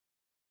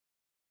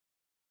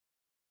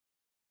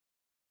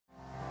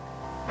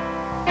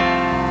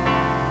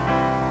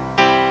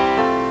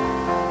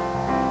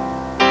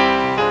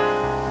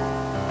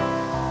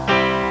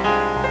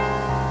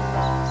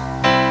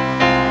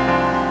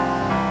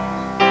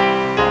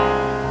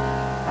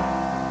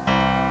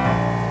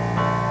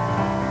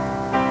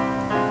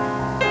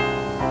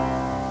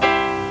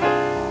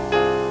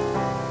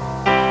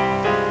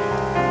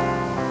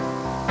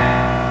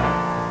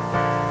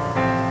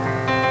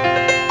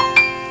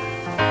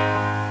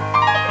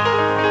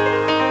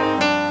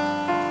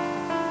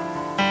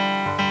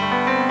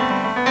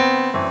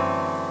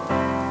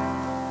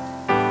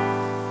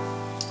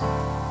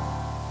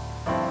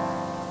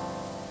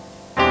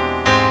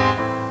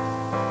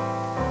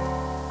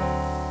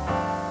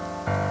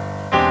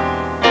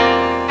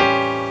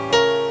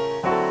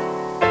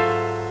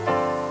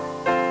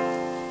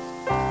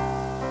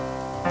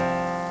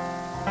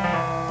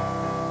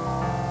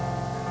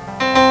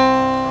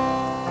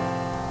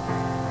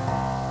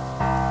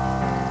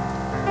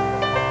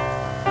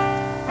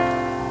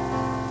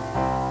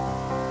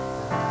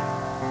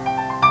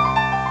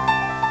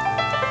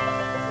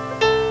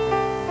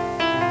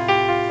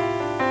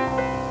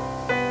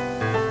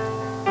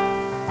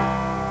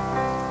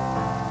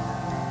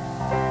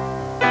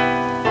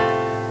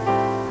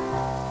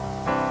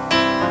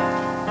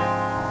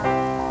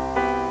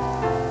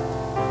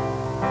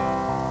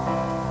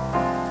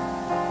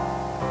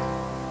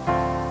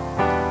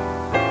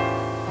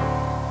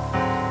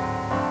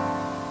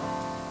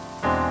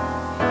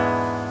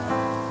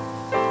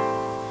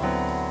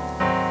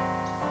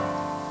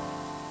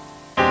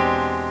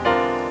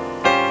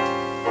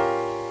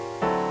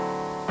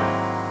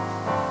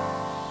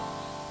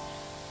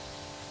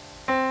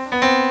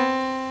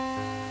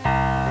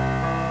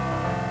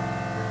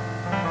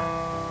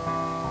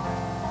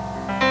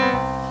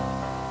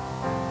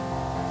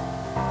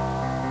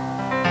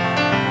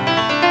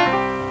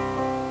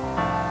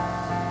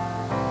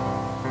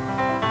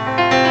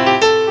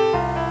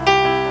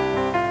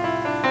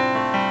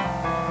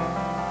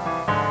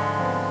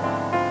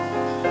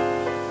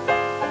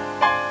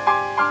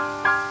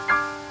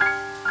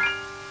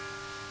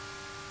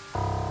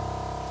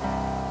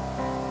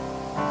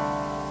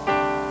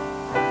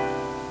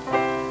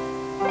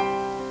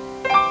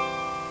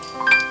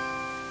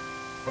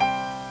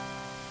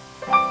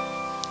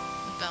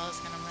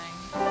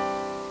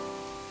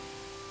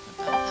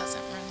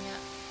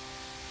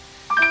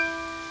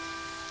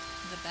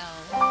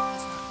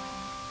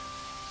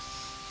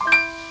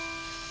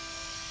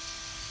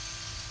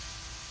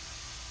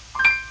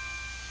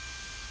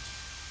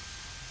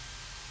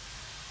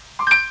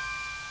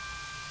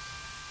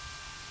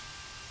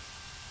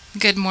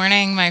Good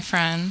morning, my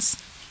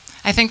friends.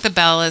 I think the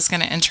bell is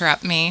going to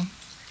interrupt me,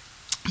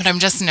 but I'm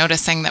just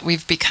noticing that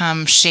we've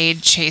become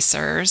shade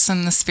chasers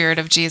in the spirit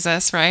of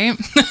Jesus, right?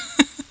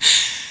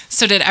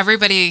 So did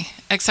everybody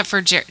except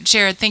for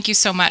Jared. Thank you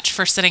so much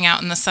for sitting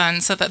out in the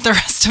sun so that the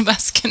rest of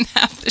us can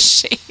have the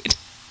shade.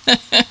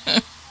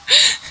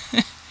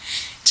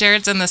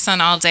 Jared's in the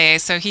sun all day,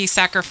 so he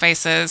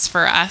sacrifices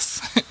for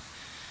us.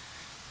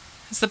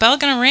 Is the bell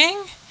going to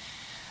ring?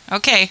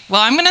 Okay,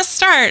 well, I'm going to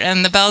start,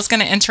 and the bell's going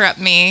to interrupt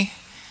me.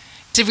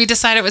 Did we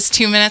decide it was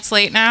 2 minutes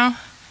late now?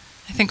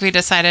 I think we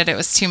decided it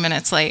was 2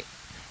 minutes late.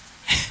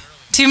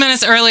 2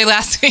 minutes early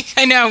last week.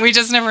 I know, we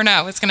just never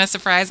know. It's going to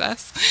surprise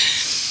us.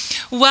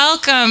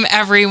 Welcome,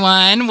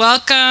 everyone.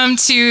 Welcome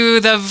to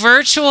the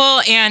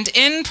virtual and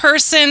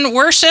in-person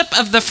worship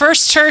of the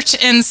First Church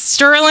in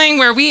Sterling,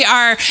 where we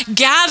are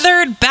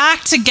gathered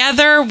back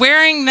together,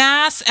 wearing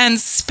masks and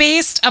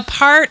spaced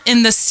apart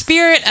in the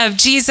spirit of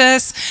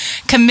Jesus,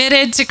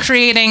 committed to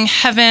creating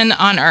heaven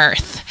on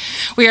earth.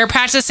 We are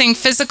practicing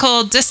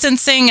physical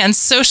distancing and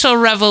social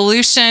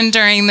revolution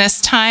during this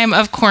time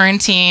of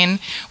quarantine.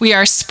 We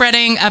are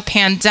spreading a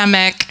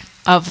pandemic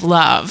of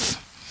love.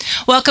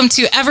 Welcome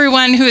to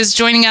everyone who is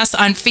joining us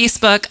on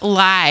Facebook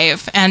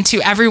Live and to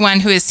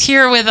everyone who is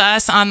here with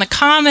us on the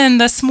Common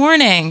this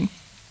morning.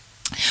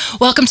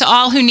 Welcome to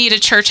all who need a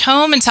church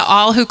home and to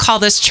all who call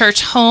this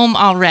church home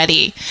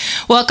already.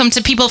 Welcome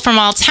to people from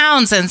all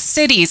towns and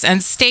cities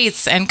and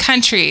states and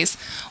countries.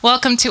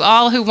 Welcome to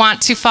all who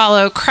want to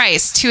follow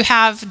Christ, who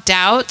have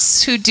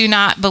doubts, who do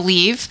not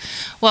believe.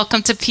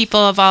 Welcome to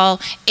people of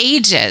all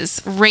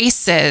ages,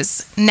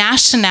 races,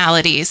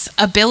 nationalities,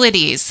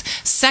 abilities,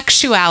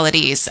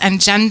 sexualities,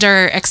 and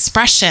gender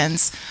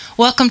expressions.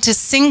 Welcome to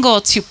single,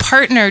 to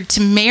partnered,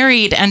 to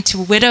married, and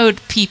to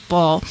widowed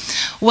people.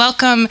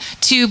 Welcome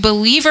to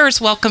believers.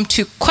 Welcome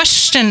to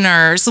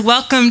questioners.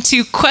 Welcome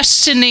to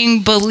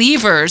questioning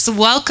believers.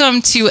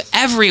 Welcome to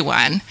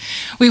everyone.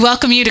 We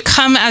welcome you to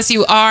come as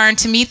you are and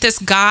to meet this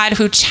God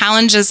who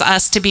challenges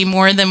us to be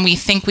more than we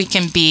think we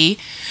can be.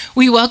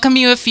 We welcome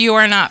you if you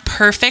are not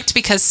perfect,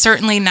 because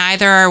certainly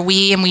neither are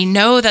we, and we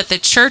know that the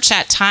church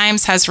at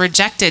times has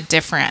rejected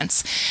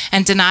difference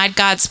and denied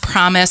God's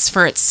promise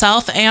for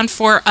itself and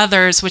for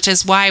others, which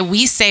is why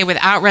we say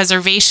without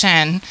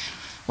reservation,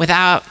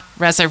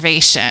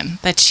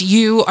 that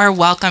you are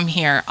welcome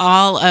here,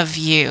 all of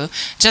you,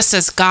 just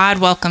as God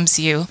welcomes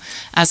you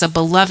as a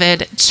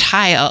beloved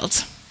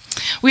child.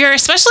 We are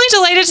especially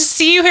delighted to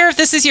see you here if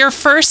this is your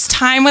first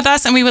time with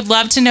us, and we would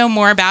love to know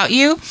more about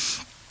you.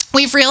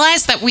 We've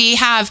realized that we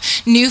have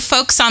new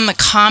folks on the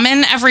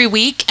Common every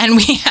week, and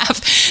we have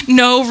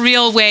no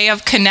real way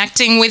of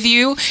connecting with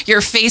you.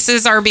 Your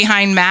faces are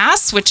behind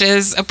masks, which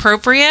is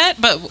appropriate,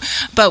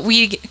 but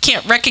we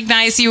can't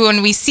recognize you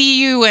when we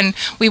see you, and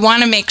we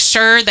want to make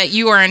sure that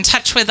you are in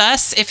touch with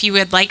us if you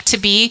would like to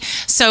be.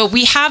 So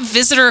we have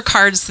visitor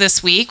cards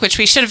this week, which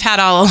we should have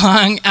had all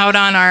along, out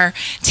on our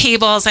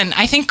tables, and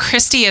I think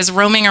Christy is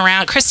roaming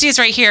around. Christy is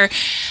right here,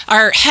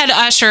 our head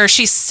usher.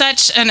 She's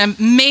such an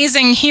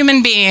amazing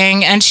human being.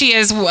 And she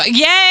is,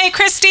 yay,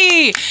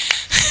 Christy!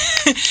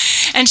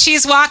 And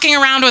she's walking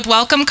around with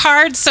welcome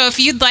cards. So if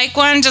you'd like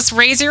one, just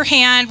raise your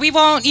hand. We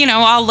won't,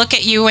 I'll look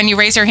at you when you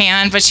raise your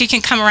hand, but she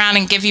can come around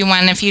and give you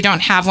one if you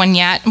don't have one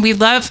yet. We'd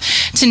love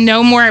to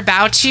know more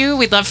about you.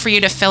 We'd love for you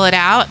to fill it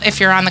out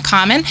if you're on the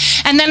Common.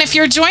 And then if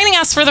you're joining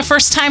us for the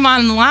first time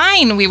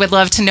online, we would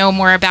love to know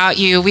more about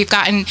you. We've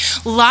gotten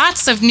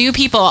lots of new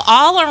people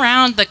all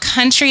around the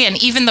country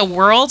and even the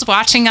world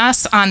watching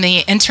us on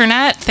the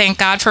internet. Thank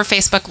God for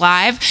Facebook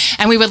Live.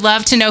 And we would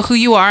love to know who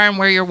you are and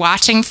where you're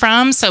watching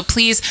from. So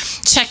please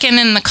check in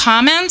the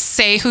comments,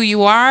 say who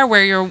you are,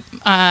 where you're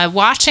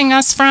watching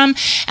us from.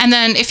 And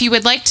then if you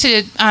would like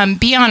to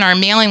be on our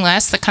mailing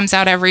list that comes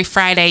out every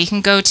Friday, you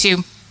can go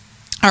to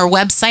our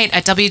website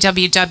at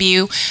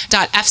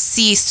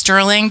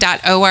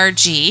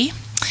www.fcsterling.org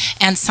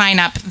and sign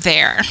up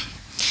there.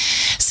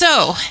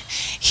 So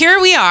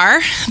here we are.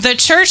 The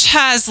church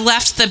has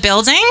left the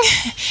building.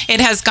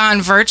 It has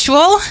gone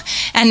virtual,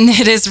 and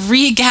it is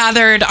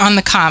regathered on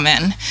the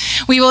Common.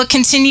 We will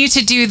continue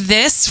to do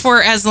this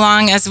for as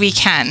long as we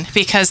can,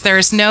 because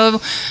there's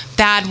no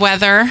bad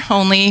weather,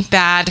 only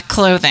bad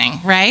clothing,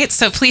 right?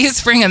 So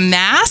please bring a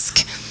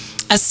mask,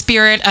 a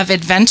spirit of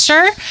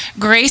adventure,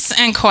 grace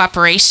and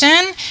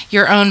cooperation,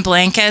 your own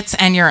blankets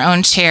and your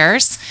own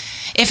chairs.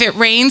 If it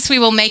rains, we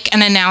will make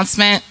an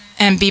announcement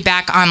and be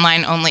back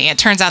online only. It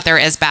turns out there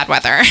is bad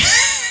weather.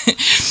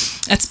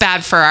 It's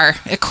bad for our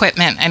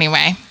equipment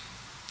anyway.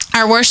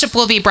 Our worship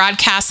will be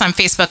broadcast on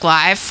Facebook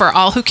Live for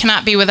all who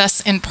cannot be with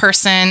us in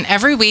person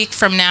every week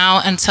from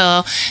now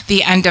until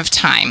the end of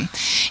time.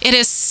 It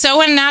is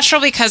so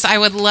unnatural because I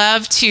would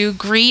love to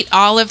greet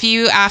all of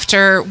you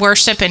after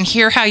worship and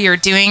hear how you're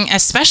doing,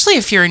 especially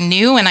if you're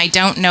new and I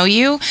don't know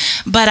you,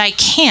 but I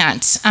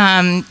can't.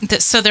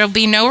 So there'll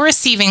be no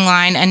receiving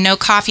line and no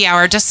coffee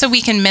hour, just so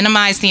we can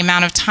minimize the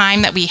amount of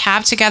time that we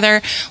have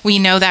together. We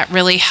know that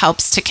really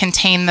helps to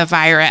contain the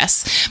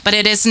virus. But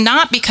it is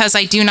not because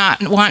I do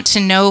not want to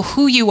know know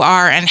who you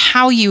are and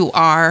how you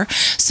are.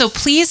 So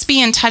please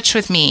be in touch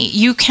with me.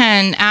 You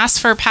can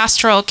ask for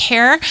pastoral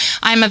care.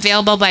 I'm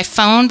available by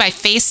phone, by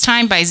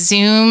FaceTime, by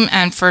Zoom,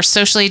 and for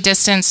socially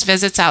distanced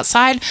visits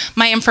outside.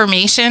 My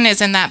information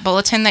is in that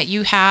bulletin that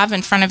you have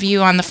in front of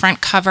you on the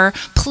front cover.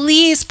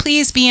 Please,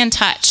 please be in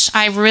touch.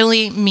 I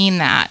really mean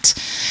that.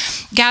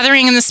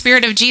 Gathering in the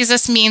Spirit of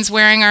Jesus means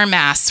wearing our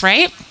masks,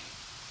 right?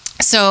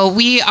 So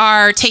we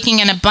are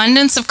taking an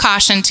abundance of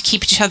caution to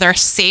keep each other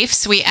safe.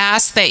 So we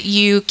ask that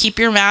you keep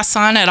your masks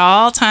on at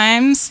all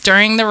times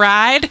during the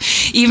ride,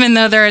 even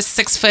though there is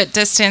 6-foot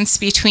distance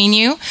between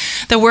you.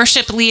 The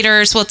worship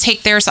leaders will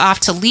take theirs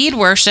off to lead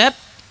worship,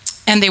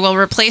 and they will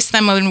replace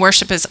them when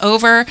worship is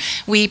over.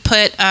 We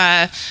put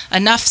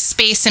enough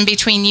space in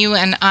between you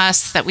and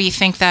us that we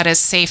think that is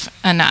safe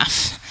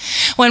enough.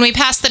 When we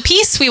pass the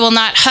peace, we will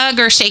not hug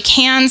or shake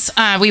hands.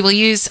 We will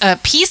use a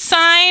peace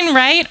sign,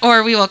 right?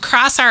 Or we will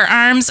cross our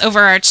arms over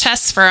our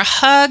chests for a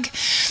hug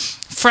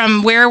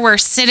from where we're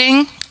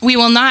sitting. We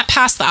will not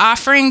pass the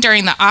offering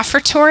during the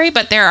offertory,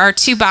 but there are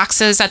 2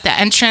 boxes at the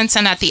entrance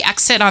and at the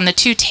exit on the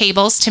 2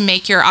 tables to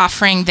make your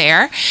offering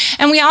there.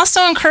 And we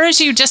also encourage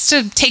you just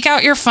to take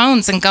out your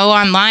phones and go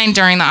online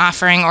during the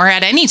offering or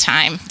at any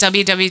time,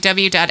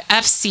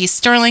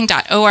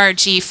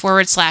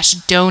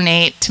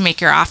 www.fcsterling.org/donate to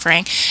make your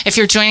offering. If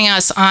you're joining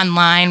us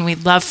online,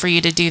 we'd love for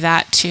you to do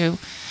that too.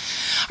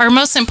 Our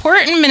most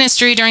important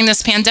ministry during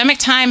this pandemic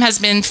time has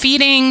been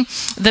feeding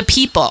the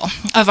people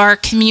of our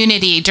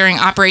community during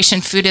Operation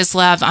Food is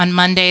Love on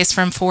Mondays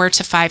from 4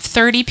 to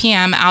 5:30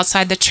 p.m.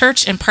 outside the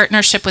church in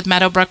partnership with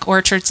Meadowbrook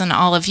Orchards and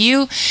all of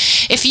you.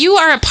 If you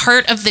are a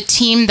part of the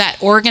team that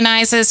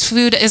organizes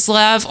Food is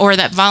Love or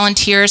that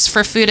volunteers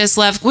for Food is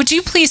Love, would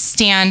you please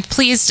stand,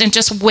 please, and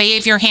just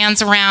wave your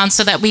hands around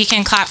so that we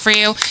can clap for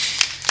you?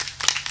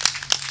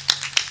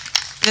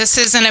 This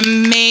is an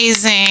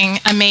amazing,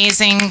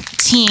 amazing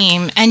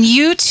team, and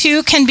you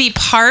too can be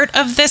part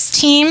of this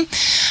team.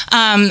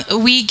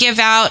 We give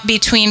out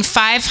between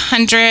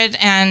 500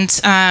 and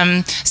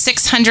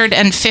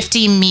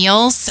 650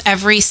 meals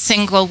every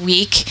single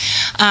week.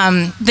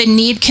 The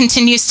need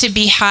continues to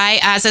be high,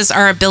 as is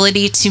our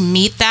ability to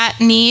meet that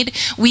need.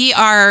 We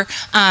are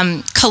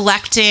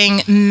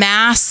collecting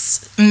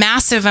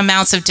massive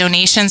amounts of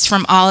donations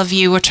from all of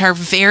you, which are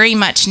very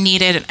much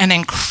needed and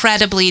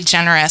incredibly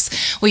generous.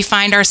 We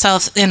find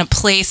ourselves in a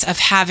place of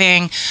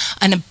having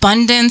an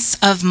abundance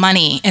of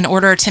money in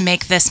order to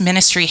make this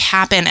ministry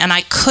happen, and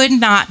I could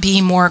not be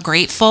more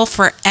grateful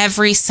for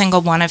every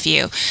single one of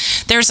you.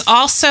 There's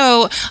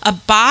also a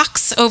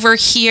box over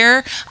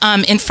here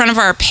in front of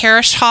our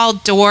parish hall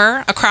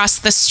door across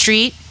the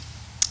street.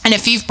 And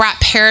if you've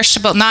brought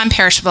perishable,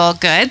 non-perishable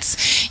goods,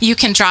 you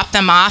can drop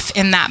them off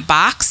in that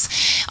box.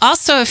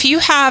 Also, if you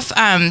have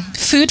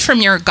food from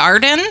your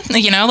garden,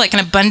 like an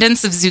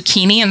abundance of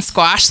zucchini and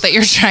squash that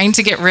you're trying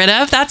to get rid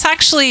of, that's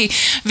actually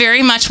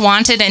very much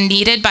wanted and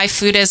needed by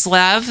Food is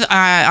Love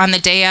on the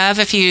day of.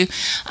 If you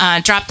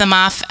drop them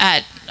off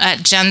at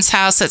Jen's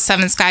house at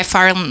 7 Sky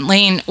Farm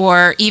Lane,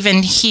 or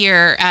even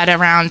here at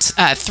around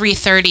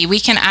 3:30, we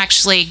can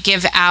actually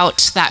give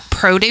out that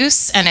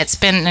produce, and it's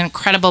been an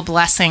incredible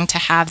blessing to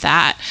have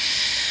that.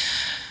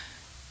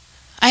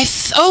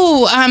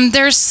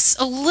 There's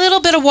a little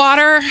bit of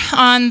water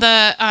on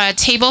the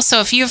table, so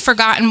if you've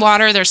forgotten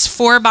water, there's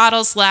 4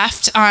 bottles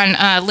left on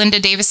Linda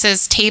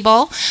Davis's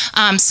table.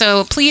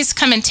 So please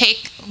come and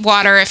take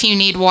water if you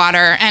need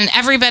water. And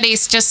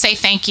everybody's just say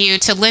thank you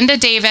to Linda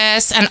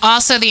Davis and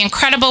also the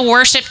incredible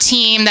worship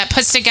team that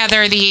puts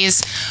together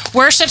these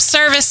worship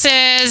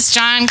services: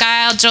 John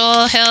Guile,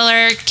 Joel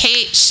Hiller,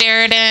 Kate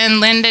Sheridan,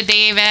 Linda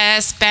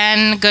Davis,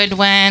 Ben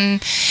Goodwin,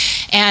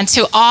 and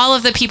to all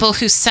of the people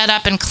who set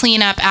up and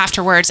clean up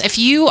afterwards. If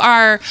you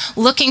are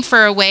looking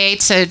for a way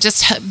to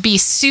just be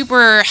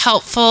super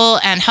helpful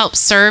and help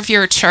serve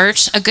your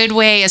church, a good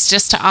way is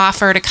just to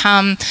offer to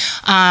come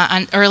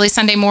on early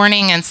Sunday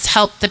morning and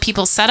help the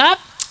people set up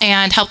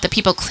and help the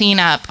people clean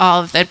up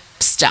all of the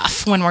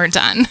stuff when we're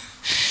done.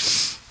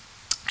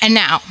 And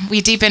now we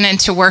deepen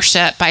into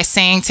worship by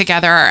saying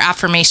together our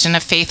affirmation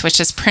of faith, which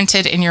is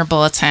printed in your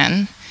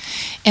bulletin.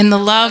 In the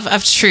love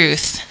of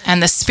truth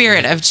and the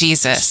Spirit of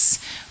Jesus,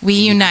 we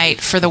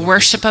unite for the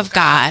worship of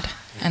God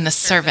and the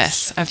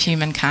service of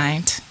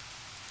humankind.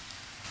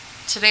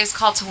 Today's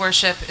call to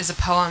worship is a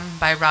poem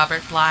by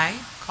Robert Bly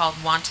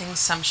called Wanting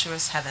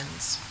Sumptuous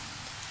Heavens.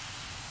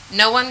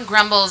 No one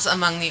grumbles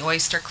among the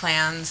oyster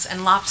clans,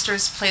 and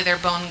lobsters play their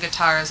bone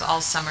guitars all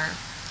summer.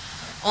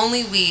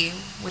 Only we,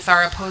 with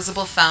our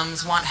opposable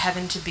thumbs, want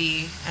heaven to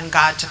be and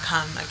God to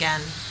come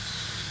again.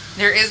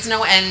 There is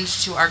no end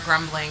to our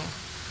grumbling.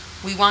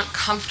 We want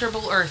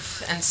comfortable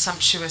earth and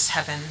sumptuous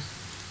heaven.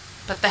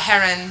 But the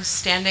heron,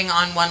 standing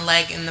on one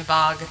leg in the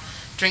bog,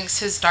 drinks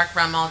his dark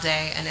rum all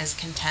day and is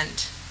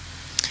content.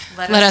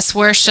 Let us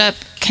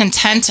worship,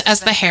 content as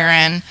the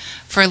heron,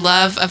 for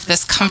love of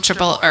this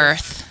comfortable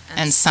earth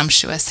and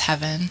sumptuous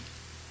heaven.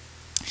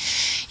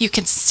 You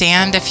can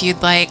stand if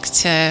you'd like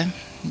to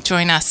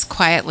join us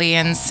quietly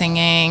in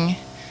singing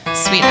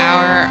Sweet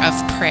Hour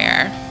of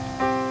Prayer.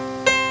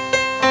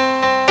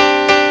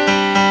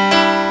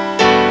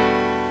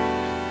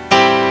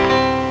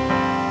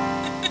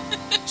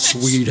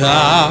 Sweet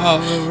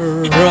hour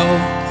of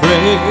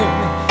prayer,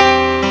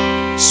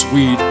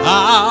 sweet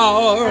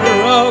hour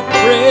of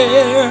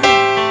prayer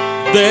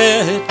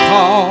that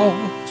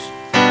calls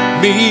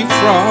me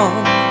from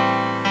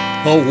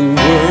a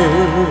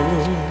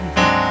world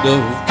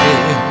of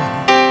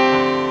care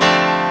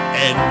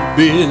and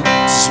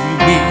bids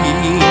me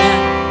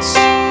at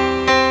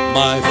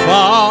my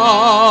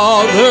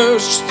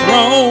Father's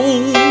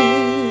throne,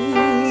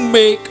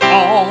 make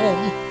all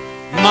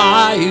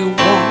my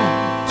wants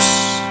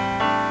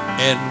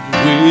and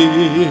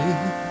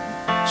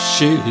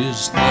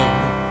wishes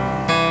known.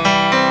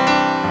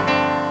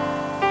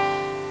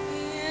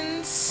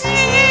 In seasons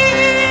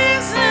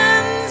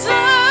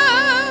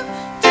of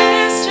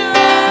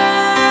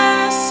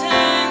distress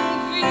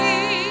and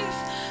grief,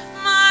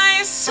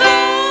 my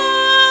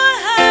soul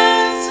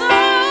has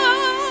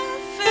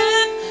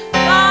often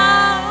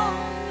found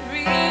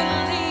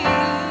relief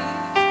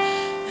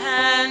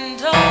and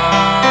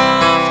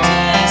oft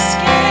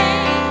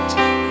escaped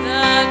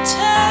the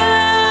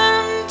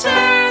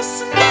tempter's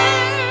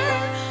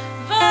snare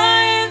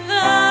by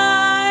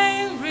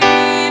thy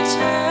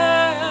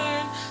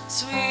return,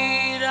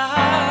 sweet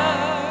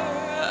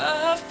hour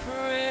of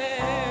prayer.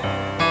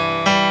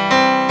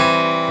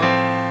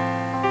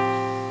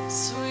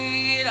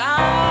 Sweet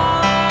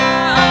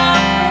hour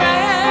of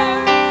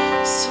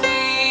prayer,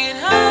 sweet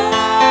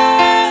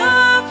hour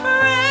of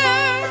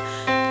prayer,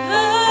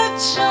 the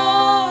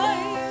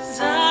joys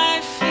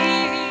I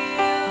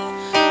feel,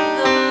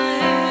 the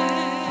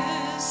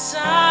bliss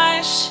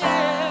I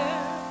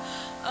share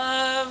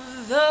of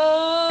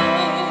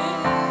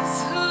those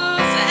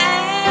whose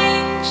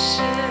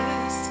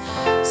anxious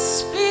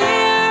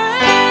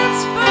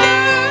spirits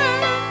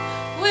burn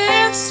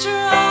with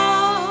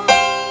strong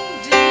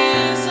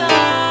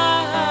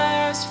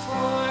desires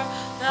for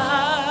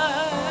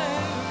thy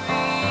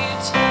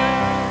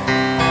return.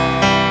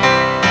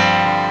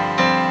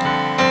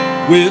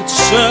 With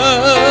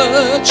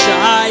such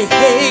I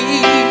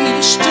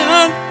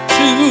hasten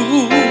to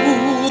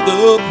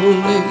the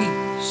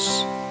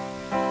place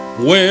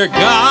where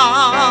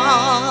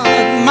God,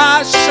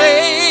 my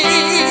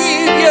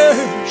Savior,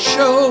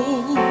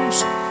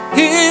 shows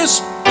His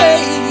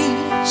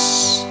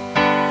face,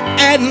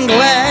 and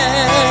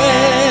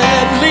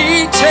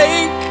gladly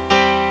take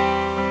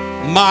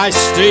my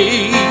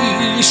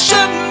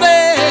station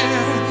there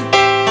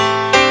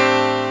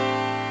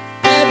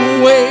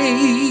and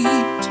wait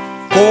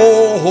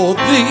for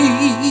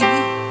Thee,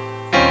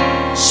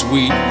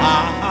 sweet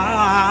hour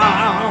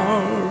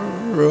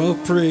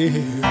of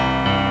prayer.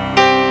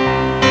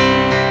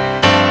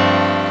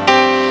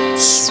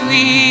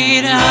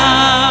 Sweet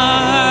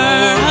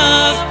hour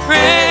of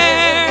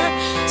prayer,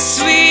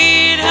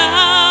 sweet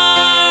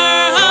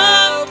hour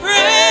of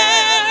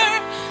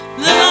prayer,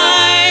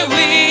 thy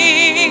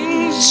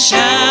wings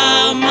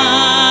shall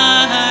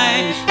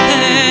my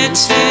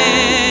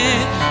petition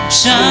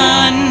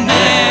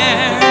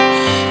bear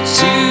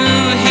to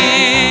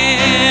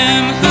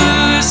Him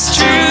whose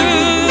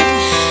truth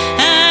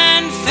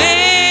and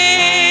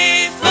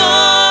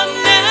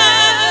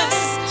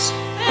faithfulness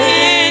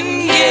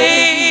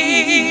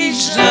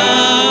engage the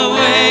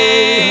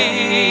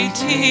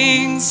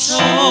waiting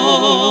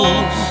soul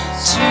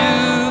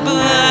to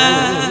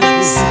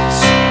bless.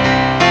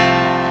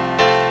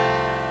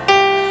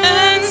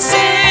 And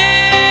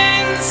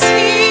since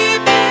He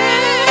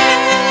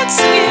bids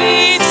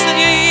me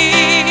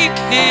seek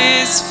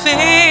His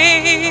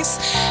face,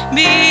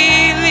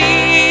 believe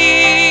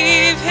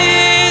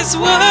His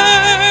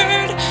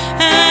word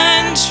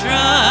and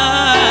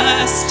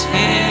trust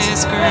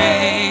His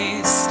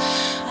grace,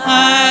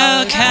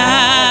 I'll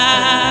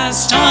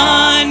cast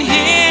on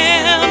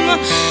Him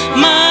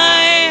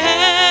my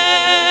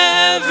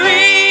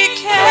every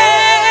care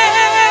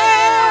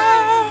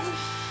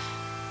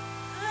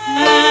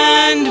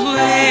and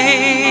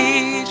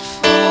wait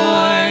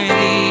for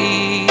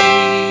Thee,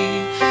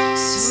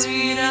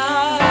 sweet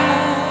hour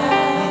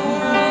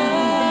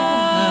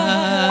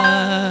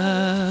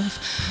of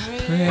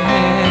prayer.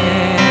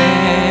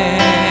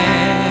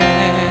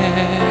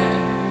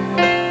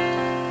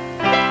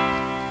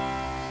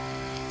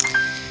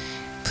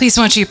 Please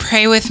won't you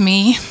pray with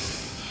me?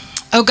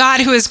 O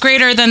God, who is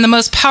greater than the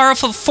most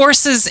powerful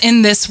forces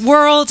in this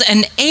world,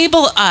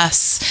 enable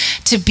us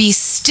to be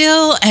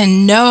still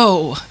and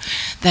know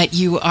that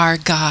you are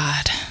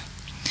God.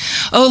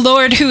 O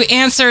Lord, who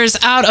answers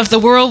out of the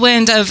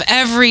whirlwind of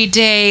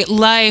everyday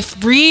life,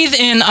 breathe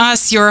in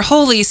us your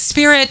Holy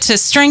Spirit to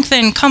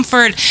strengthen,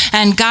 comfort,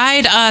 and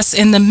guide us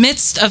in the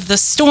midst of the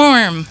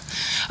storm.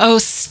 O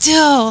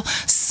still,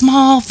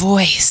 small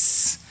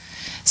voice,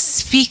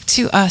 speak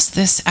to us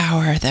this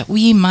hour that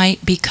we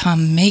might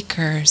become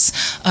makers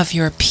of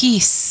your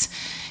peace.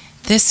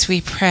 This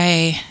we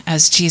pray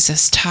as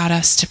Jesus taught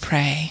us to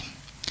pray.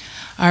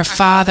 Our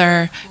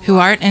Father, who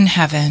art in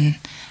heaven,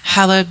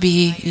 hallowed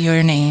be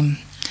your name.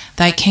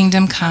 Thy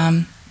kingdom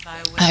come,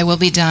 Thy will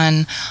be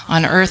done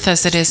on earth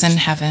as it is in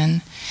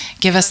heaven.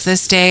 Give us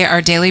this day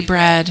our daily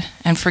bread,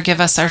 and forgive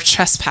us our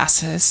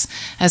trespasses,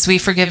 as we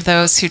forgive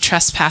those who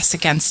trespass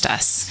against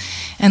us.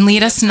 And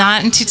lead us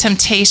not into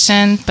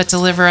temptation, but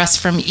deliver us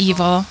from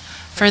evil.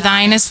 For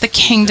thine is the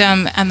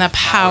kingdom, and the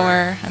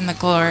power, and the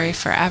glory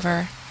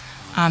forever.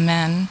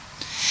 Amen.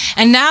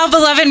 And now,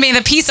 beloved, may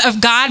the peace of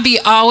God be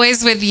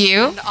always with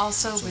you. And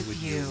also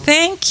with you.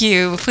 Thank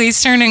you.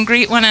 Please turn and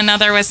greet one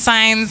another with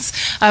signs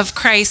of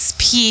Christ's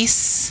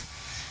peace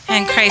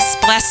and Christ's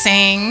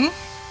blessing.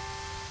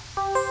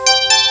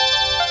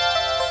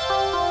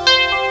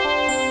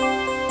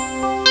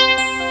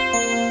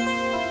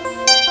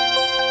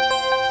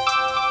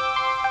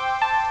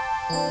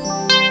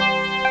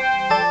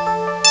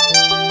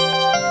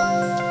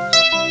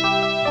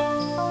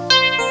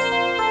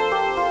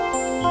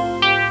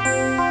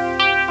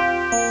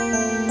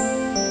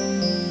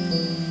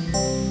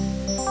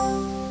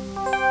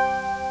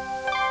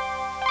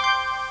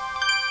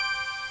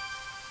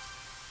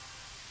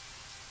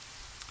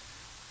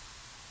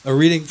 A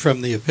reading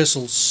from the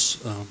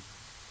epistles.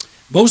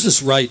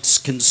 Moses writes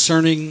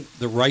concerning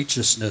the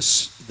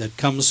righteousness that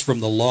comes from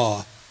the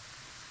law,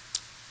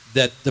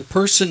 that the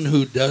person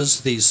who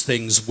does these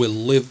things will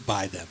live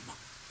by them.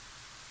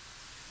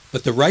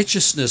 But the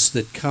righteousness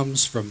that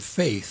comes from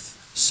faith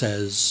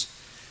says,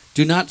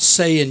 do not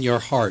say in your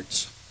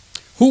heart,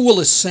 who will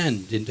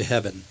ascend into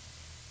heaven?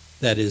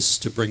 That is,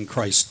 to bring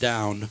Christ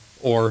down,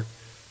 or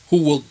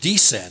who will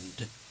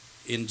descend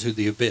into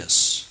the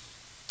abyss?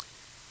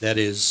 That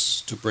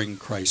is, to bring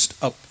Christ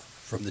up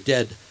from the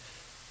dead.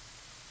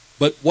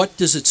 But what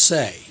does it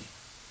say?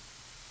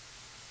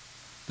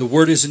 The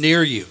word is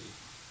near you,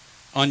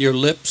 on your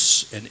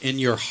lips and in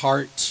your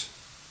heart.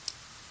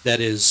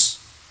 That is,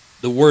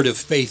 the word of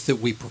faith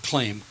that we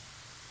proclaim.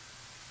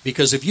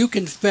 Because if you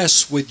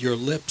confess with your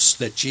lips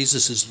that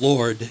Jesus is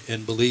Lord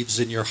and believes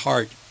in your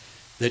heart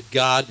that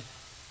God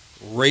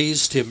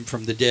raised him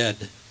from the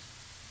dead,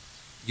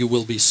 you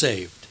will be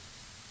saved.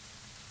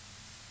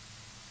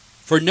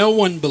 For no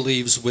one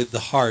believes with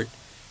the heart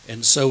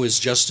and so is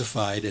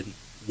justified, and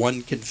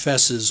one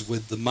confesses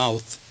with the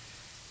mouth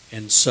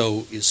and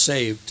so is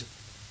saved.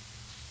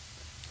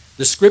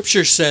 The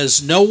scripture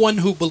says, no one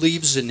who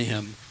believes in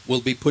him will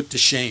be put to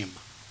shame.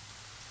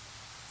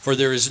 For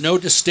there is no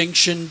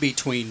distinction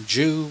between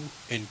Jew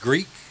and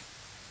Greek.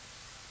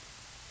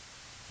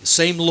 The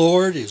same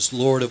Lord is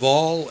Lord of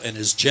all and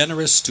is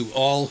generous to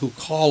all who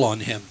call on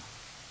him.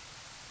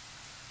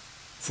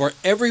 For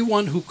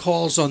everyone who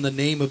calls on the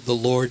name of the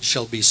Lord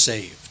shall be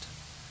saved.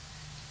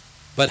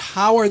 But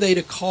how are they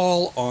to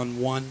call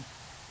on one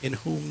in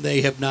whom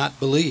they have not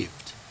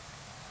believed?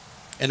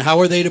 And how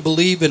are they to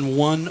believe in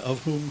one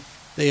of whom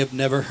they have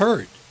never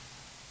heard?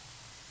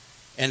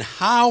 And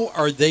how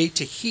are they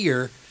to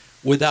hear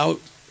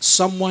without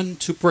someone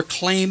to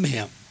proclaim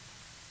him?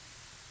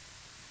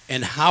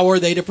 And how are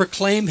they to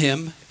proclaim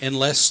him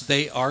unless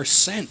they are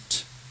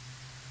sent?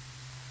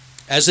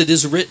 As it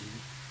is written,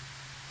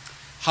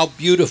 how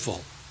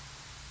beautiful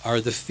are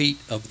the feet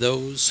of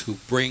those who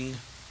bring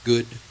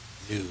good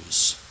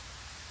news.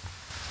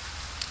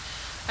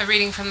 A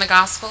reading from the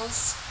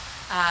Gospels,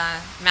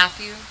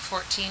 Matthew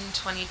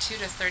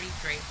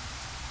 14:22-33.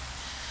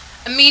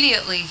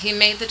 Immediately he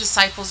made the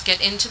disciples get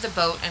into the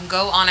boat and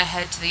go on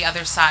ahead to the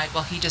other side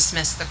while he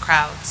dismissed the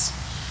crowds.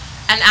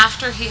 And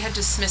after he had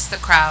dismissed the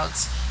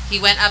crowds, he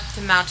went up the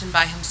mountain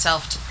by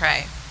himself to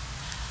pray.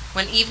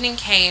 When evening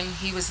came,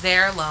 he was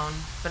there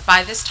alone, but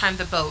by this time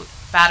the boat,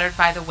 battered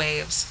by the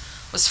waves,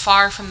 was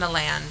far from the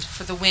land,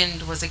 for the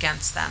wind was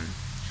against them.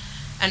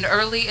 And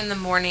early in the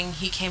morning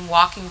he came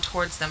walking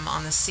towards them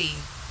on the sea.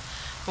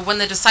 But when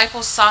the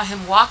disciples saw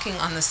him walking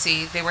on the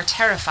sea, they were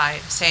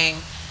terrified,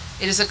 saying,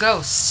 "It is a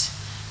ghost,"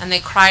 and they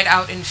cried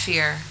out in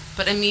fear.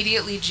 But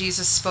immediately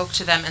Jesus spoke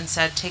to them and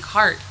said, "Take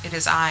heart, it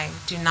is I,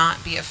 do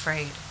not be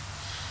afraid."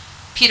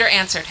 Peter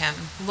answered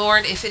him,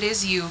 "Lord, if it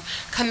is you,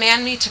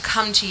 command me to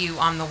come to you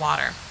on the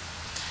water."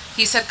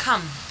 He said,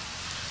 "Come."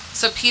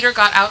 So Peter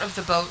got out of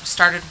the boat,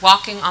 started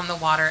walking on the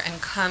water,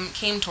 and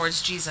came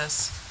towards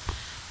Jesus.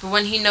 But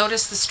when he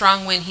noticed the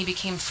strong wind, he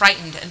became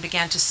frightened and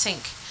began to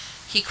sink.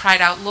 He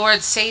cried out,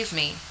 "Lord, save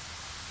me."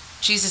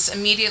 Jesus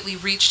immediately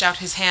reached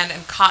out his hand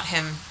and caught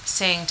him,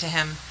 saying to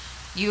him,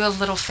 "You have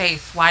little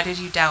faith, why did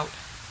you doubt?"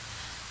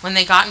 When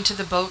they got into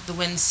the boat, the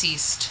wind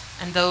ceased,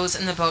 and those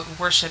in the boat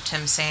worshipped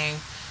him,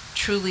 saying,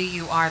 "Truly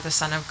you are the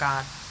Son of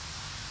God."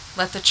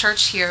 Let the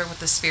church hear what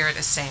the Spirit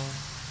is saying.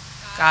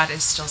 God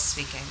is still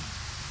speaking.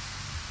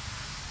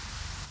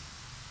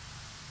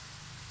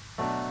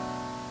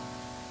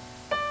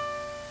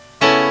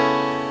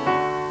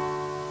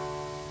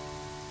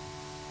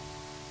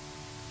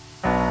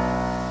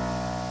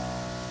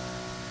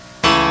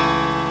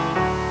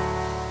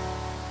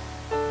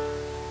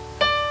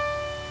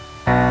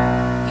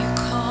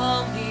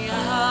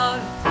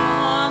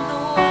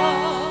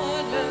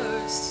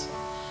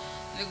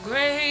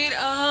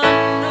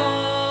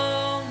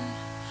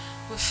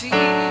 Feet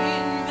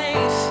may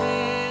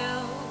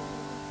fail,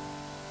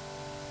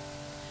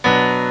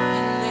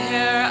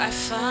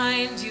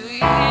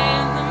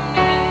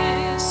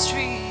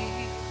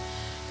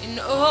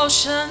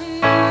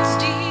 oceans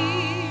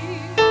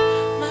deep,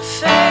 my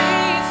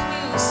faith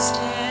will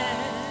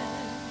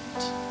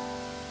stand,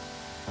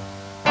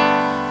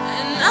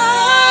 and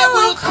I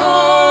will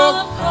call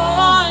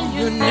upon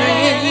your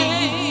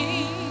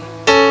name,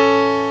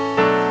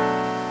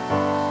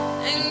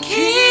 and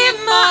keep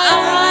my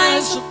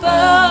eyes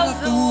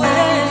above the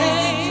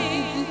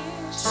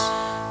waves.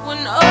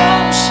 When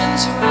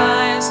oceans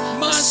rise,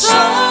 my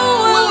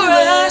soul will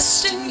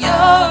rest in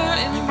your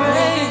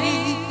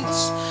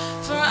embrace,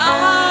 for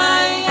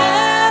I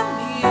am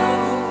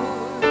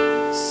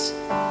yours,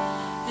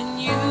 and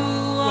you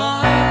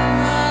are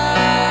mine.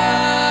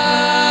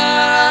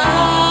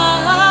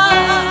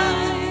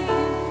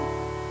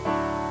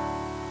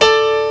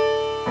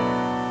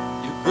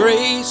 Your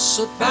grace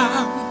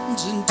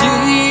abounds in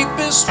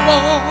deepest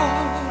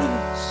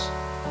waters.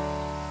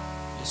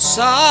 Your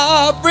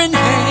sovereign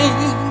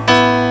hand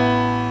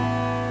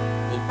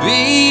will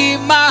be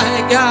my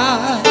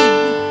guide.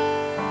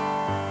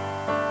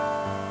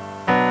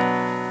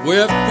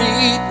 Where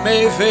feet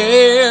may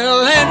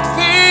fail and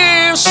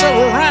fear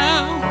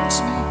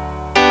surrounds me,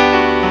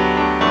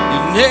 you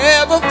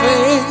never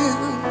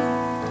fail,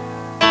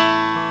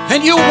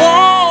 and you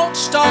won't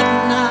start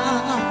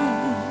now.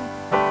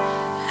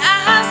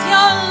 As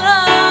your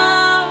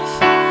love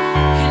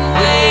in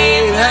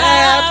wave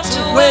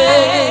after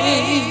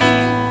wave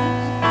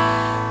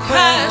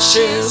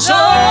crashes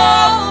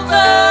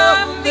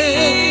over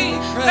me,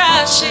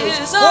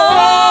 crashes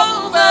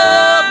over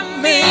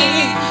me,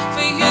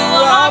 for you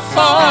are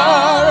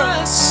for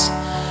us,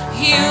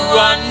 you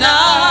are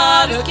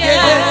not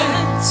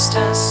against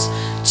us.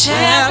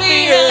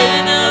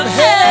 Champion of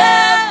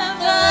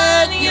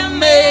heaven, you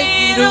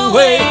made a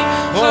way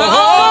for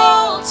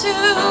all to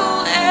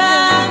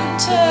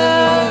enter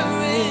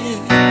in.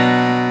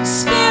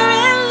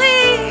 Spirit,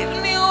 lead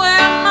me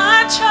where my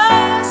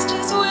trust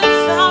is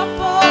without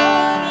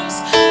borders.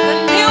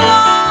 Let me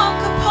walk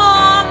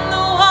upon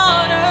the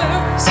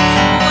waters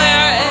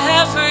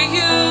wherever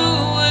you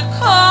would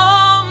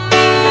call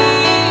me.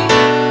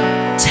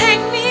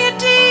 Take me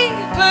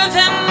deeper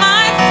than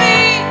my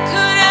feet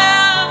could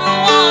ever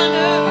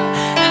wander,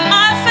 and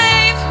my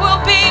faith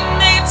will be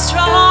made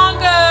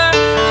stronger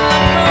in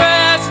the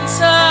presence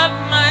of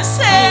my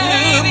Savior.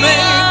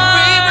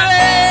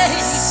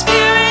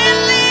 Spirit,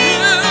 lead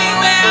me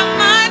where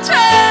my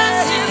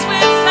trust is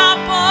without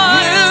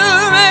borders.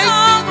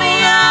 Call me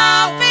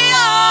out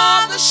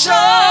beyond the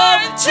shore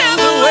into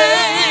the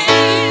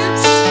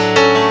waves.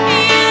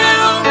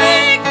 You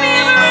make me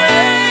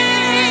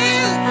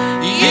brave.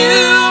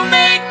 You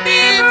make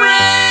me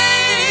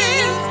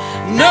brave.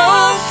 No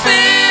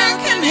fear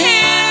can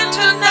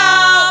hinder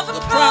now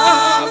the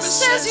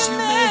promises you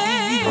made.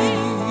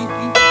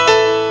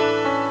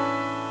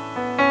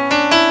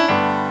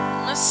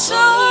 My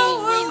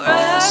soul will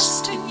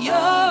rest in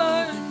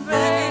your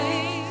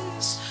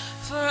embrace,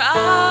 for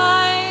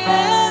I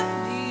am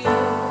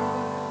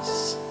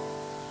yours,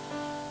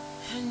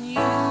 and you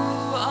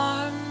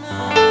are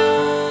mine.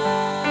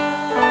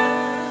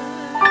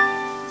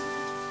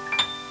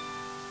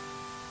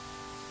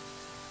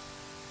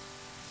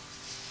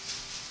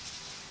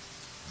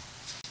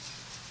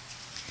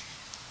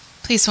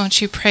 Please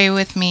won't you pray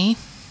with me?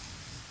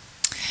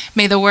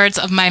 May the words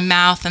of my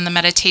mouth and the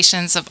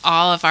meditations of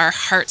all of our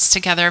hearts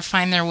together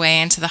find their way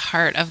into the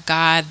heart of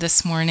God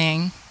this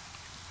morning.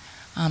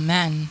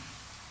 Amen.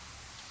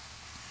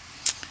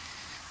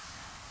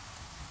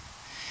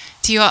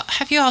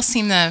 Have you all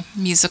seen the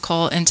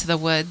musical Into the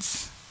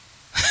Woods?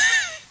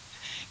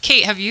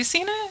 Kate, have you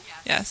seen it?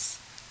 Yes.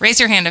 Raise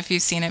your hand if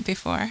you've seen it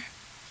before.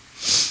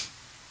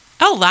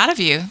 Oh, a lot of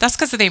you. That's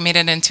because they made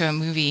it into a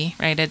movie,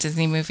 right? A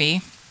Disney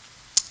movie.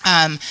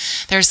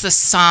 There's this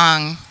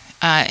song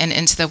in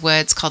Into the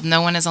Woods called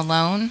 "No One Is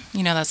Alone."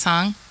 You know that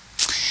song?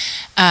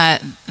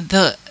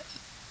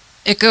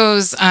 It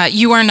goes,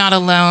 "You are not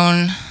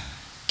alone.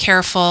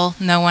 Careful,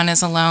 no one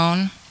is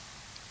alone."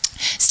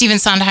 Stephen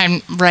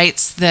Sondheim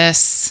writes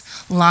this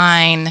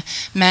line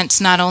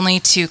meant not only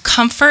to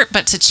comfort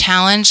but to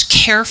challenge.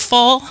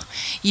 Careful,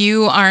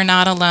 you are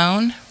not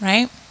alone,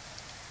 right?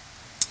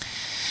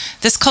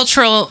 This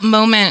cultural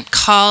moment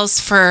calls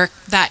for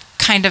that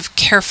kind of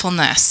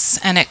carefulness,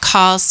 and it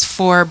calls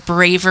for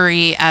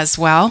bravery as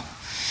well.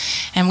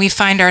 And we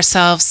find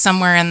ourselves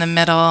somewhere in the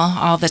middle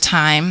all the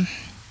time.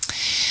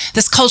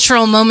 This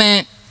cultural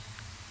moment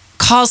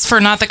calls for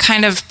not the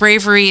kind of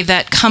bravery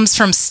that comes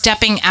from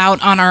stepping out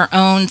on our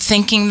own,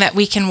 thinking that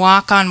we can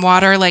walk on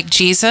water like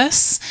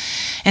Jesus.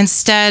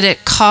 Instead,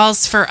 it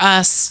calls for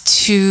us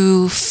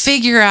to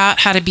figure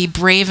out how to be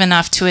brave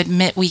enough to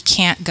admit we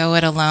can't go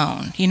it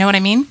alone. You know what I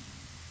mean?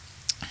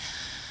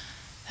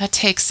 That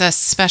takes a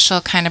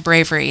special kind of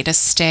bravery to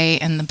stay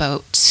in the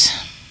boat.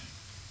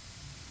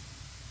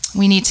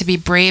 We need to be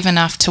brave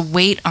enough to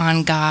wait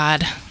on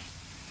God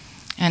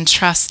and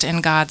trust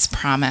in God's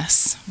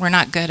promise. We're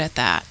not good at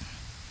that.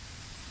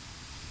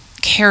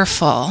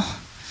 Careful,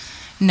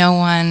 no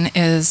one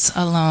is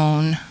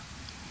alone.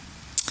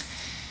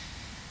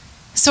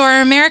 So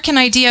our American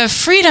idea of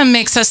freedom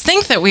makes us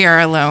think that we are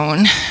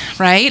alone,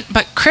 right?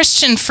 But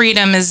Christian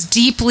freedom is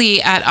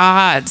deeply at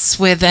odds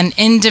with an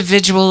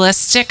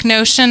individualistic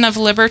notion of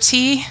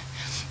liberty.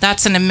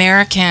 That's an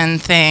American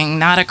thing,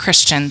 not a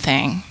Christian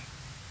thing.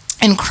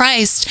 In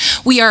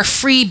Christ, we are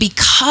free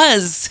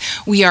because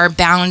we are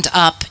bound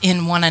up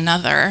in one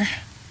another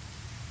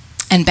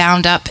and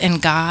bound up in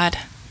God.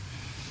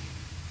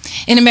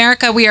 In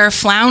America, we are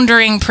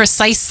floundering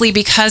precisely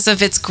because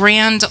of its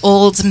grand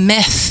old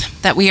myth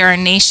that we are a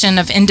nation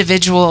of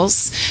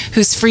individuals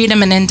whose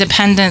freedom and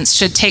independence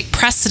should take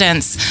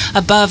precedence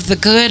above the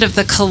good of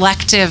the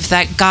collective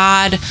that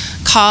God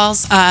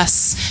calls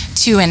us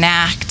to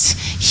enact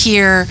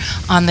here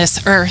on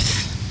this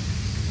earth.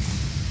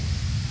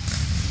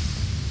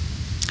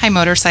 Hi,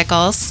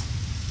 motorcycles.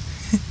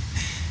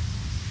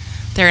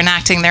 They're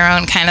enacting their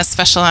own kind of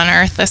special on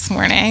earth this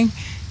morning.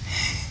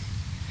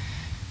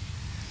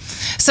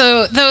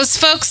 So those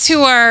folks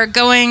who are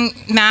going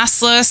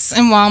maskless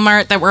in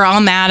Walmart that we're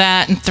all mad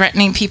at and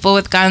threatening people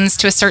with guns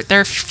to assert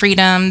their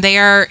freedom, they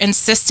are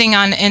insisting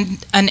on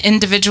an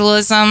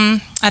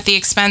individualism at the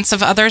expense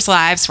of others'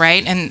 lives,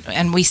 right?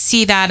 And we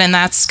see that, and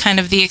that's kind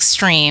of the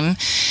extreme.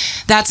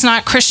 That's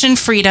not Christian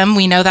freedom.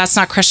 We know that's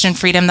not Christian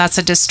freedom. That's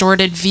a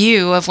distorted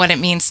view of what it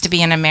means to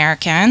be an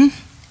American.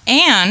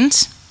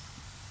 And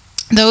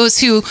those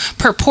who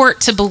purport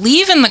to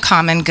believe in the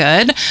common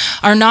good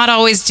are not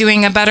always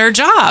doing a better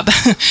job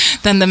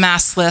than the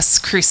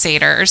maskless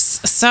crusaders.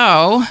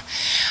 So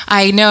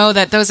I know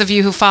that those of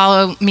you who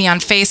follow me on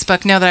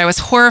Facebook know that I was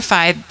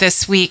horrified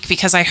this week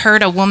because I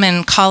heard a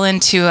woman call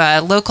into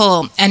a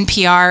local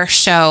NPR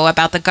show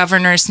about the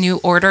governor's new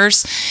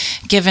orders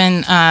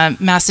given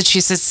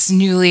Massachusetts'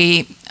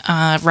 newly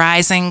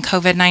rising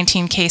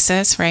COVID-19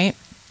 cases, right?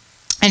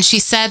 And she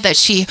said that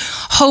she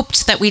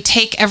hoped that we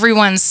take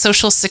everyone's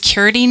social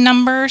security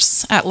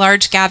numbers at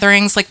large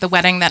gatherings like the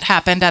wedding that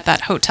happened at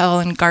that hotel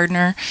in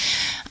Gardner,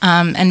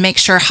 and make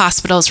sure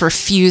hospitals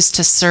refuse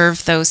to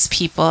serve those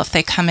people if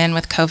they come in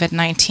with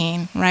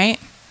COVID-19, right?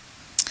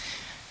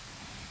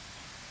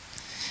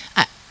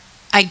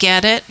 I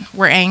get it.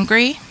 We're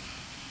angry.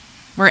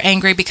 We're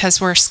angry because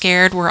we're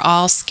scared. We're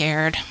all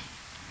scared.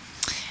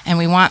 And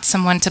we want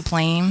someone to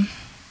blame.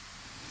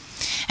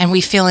 And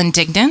we feel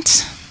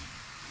indignant.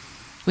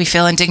 We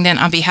feel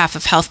indignant on behalf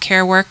of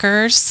healthcare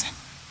workers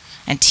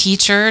and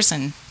teachers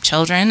and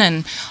children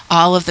and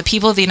all of the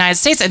people of the United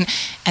States,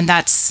 and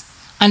that's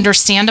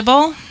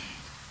understandable.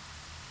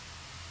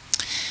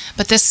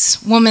 But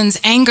this woman's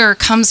anger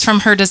comes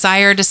from her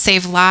desire to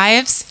save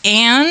lives,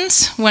 and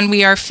when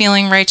we are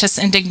feeling righteous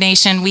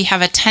indignation, we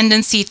have a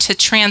tendency to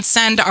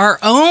transcend our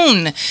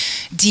own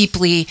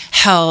deeply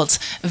held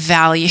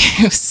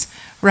values,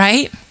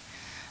 right?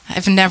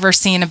 I've never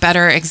seen a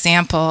better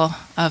example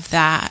of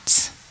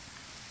that.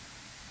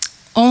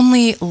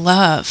 Only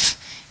love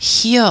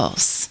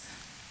heals.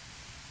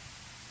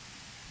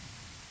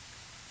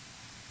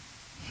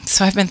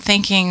 So I've been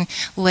thinking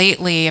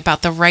lately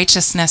about the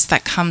righteousness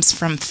that comes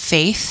from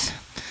faith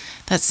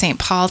that St.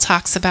 Paul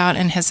talks about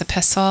in his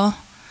epistle,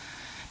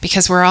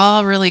 because we're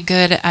all really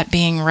good at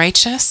being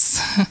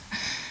righteous,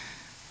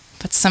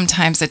 but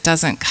sometimes it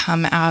doesn't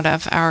come out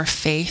of our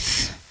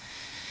faith.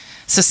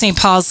 So St.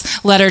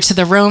 Paul's letter to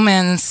the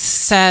Romans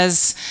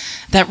says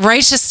that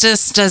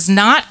righteousness does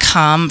not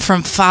come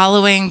from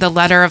following the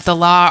letter of the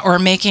law or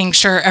making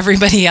sure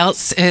everybody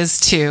else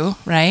is too,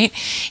 right?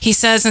 He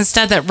says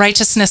instead that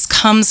righteousness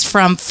comes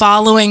from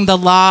following the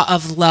law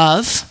of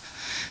love,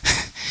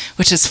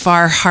 which is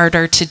far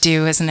harder to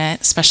do, isn't it?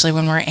 Especially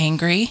when we're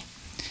angry.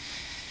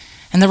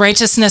 And the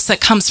righteousness that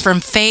comes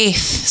from faith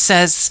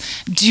says,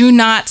 do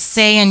not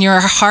say in your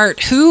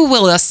heart who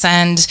will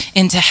ascend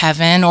into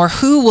heaven or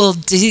who will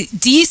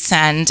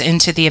descend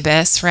into the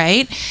abyss,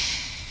 right?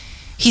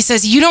 He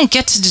says you don't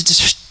get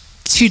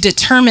to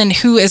determine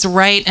who is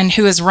right and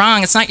who is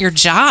wrong. It's not your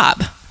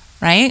job,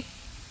 right?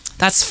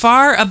 That's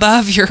far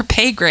above your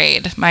pay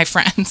grade, my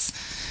friends.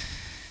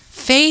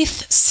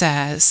 Faith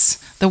says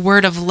the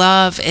word of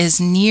love is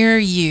near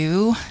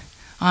you,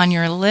 on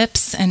your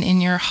lips and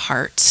in your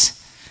heart.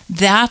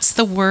 That's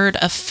the word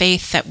of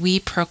faith that we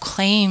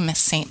proclaim,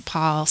 St.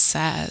 Paul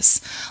says.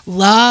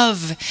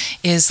 Love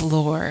is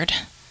Lord.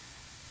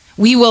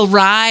 We will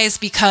rise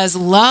because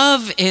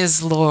love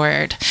is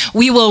Lord.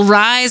 We will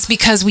rise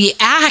because we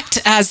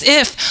act as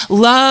if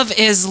love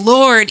is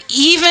Lord,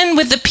 even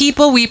with the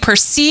people we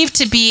perceive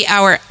to be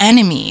our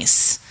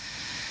enemies.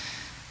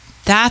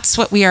 That's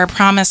what we are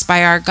promised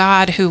by our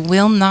God, who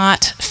will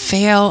not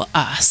fail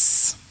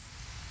us.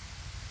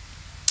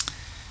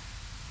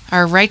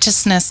 Our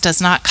righteousness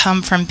does not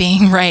come from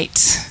being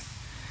right.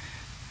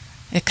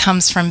 It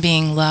comes from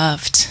being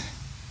loved.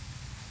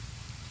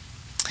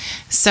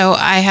 So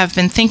I have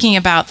been thinking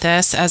about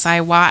this as I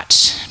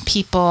watch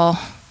people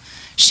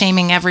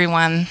shaming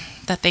everyone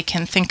that they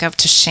can think of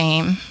to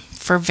shame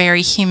for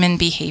very human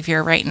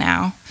behavior right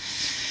now.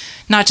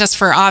 Not just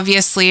for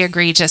obviously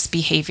egregious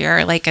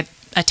behavior, like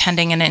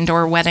attending an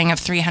indoor wedding of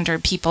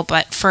 300 people,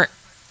 but for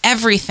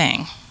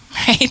everything,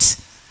 right?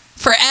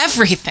 For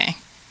everything.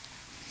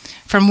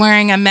 From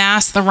wearing a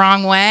mask the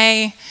wrong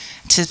way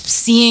to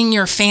seeing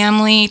your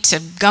family, to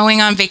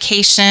going on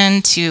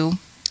vacation, to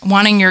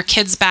wanting your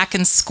kids back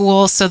in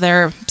school so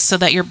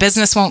that your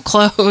business won't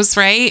close,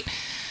 right?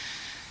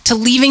 To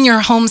leaving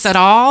your homes at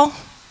all.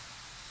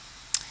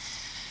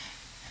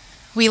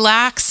 We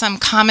lack some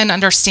common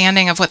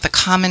understanding of what the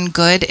common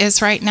good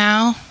is right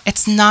now.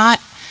 It's not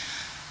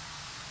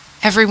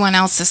everyone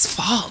else's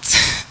fault.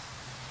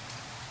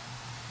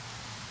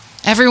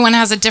 Everyone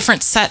has a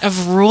different set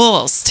of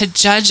rules to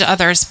judge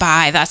others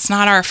by. That's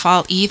not our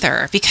fault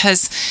either,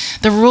 because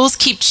the rules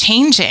keep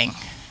changing.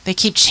 They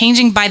keep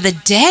changing by the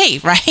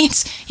day,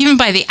 right? Even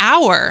by the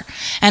hour.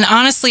 And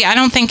honestly, I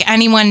don't think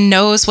anyone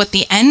knows what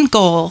the end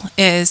goal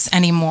is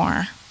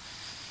anymore.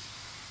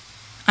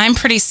 I'm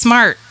pretty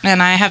smart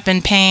and I have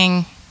been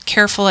paying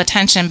careful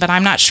attention, but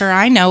I'm not sure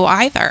I know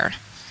either.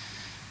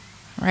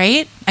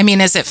 Right? I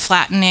mean, is it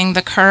flattening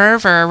the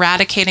curve or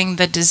eradicating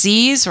the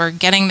disease or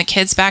getting the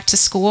kids back to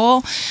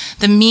school?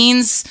 The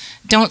means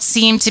don't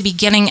seem to be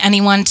getting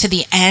anyone to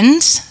the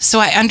end. So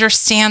I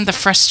understand the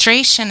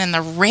frustration and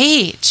the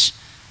rage,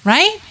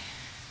 right?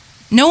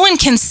 No one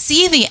can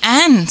see the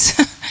end.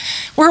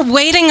 We're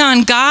waiting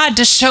on God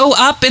to show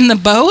up in the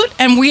boat,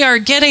 and we are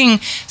getting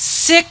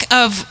sick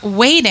of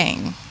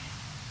waiting.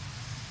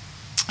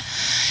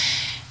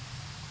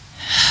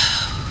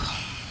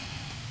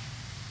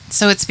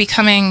 So it's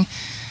becoming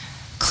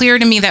clear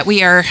to me that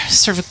we are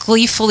sort of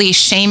gleefully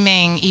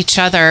shaming each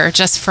other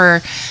just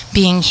for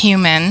being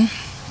human,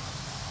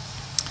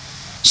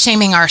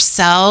 shaming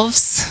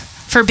ourselves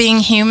for being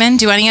human.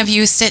 Do any of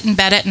you sit in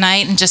bed at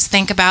night and just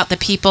think about the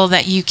people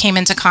that you came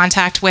into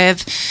contact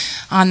with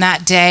on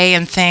that day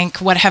and think,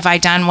 what have I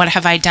done? What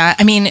have I done?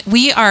 I mean,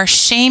 we are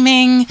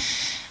shaming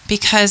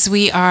because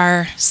we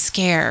are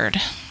scared.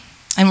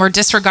 And we're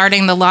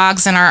disregarding the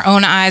logs in our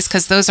own eyes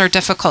because those are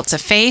difficult to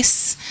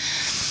face.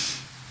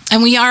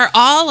 And we are,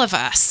 all of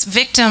us,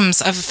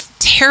 victims of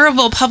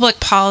terrible public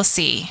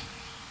policy.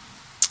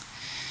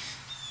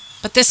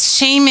 But this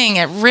shaming,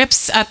 it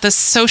rips at the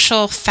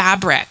social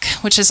fabric,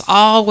 which is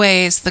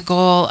always the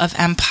goal of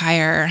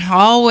empire.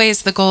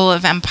 Always the goal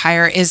of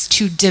empire is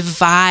to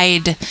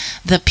divide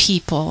the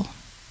people.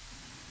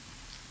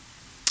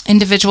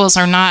 Individuals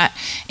are not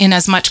in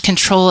as much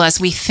control as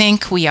we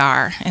think we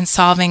are in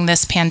solving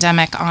this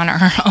pandemic on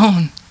our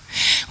own.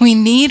 We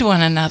need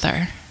one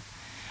another.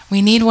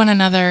 We need one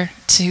another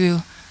to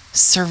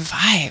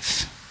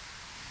survive.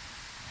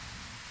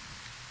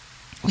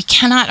 We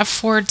cannot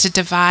afford to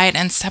divide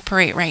and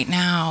separate right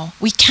now.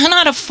 We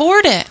cannot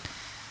afford it.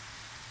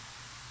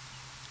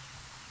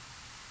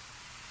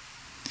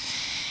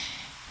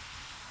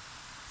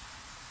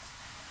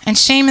 And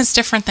shame is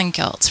different than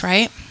guilt,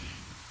 right?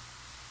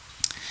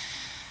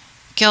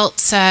 Guilt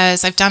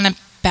says, I've done a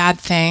bad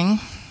thing.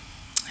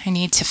 I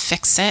need to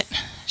fix it.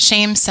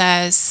 Shame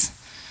says,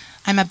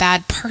 I'm a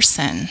bad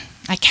person.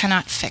 I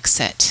cannot fix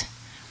it.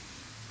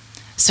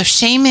 So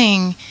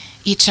shaming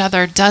each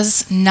other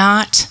does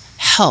not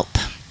help.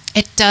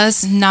 It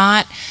does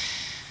not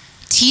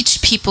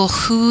teach people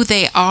who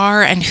they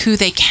are and who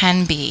they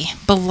can be,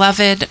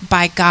 beloved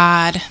by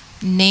God,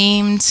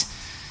 named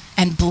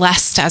and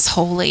blessed as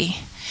holy.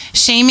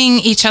 Shaming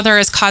each other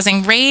is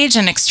causing rage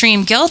and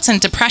extreme guilt and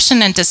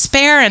depression and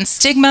despair and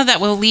stigma that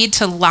will lead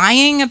to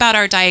lying about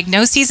our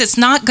diagnoses. It's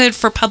not good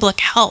for public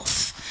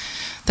health.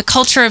 The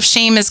culture of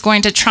shame is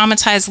going to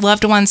traumatize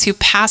loved ones who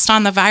passed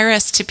on the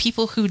virus to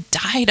people who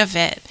died of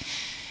it.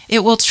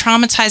 It will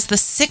traumatize the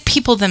sick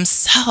people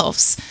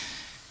themselves.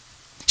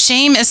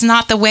 Shame is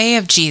not the way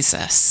of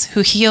Jesus,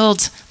 who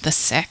healed the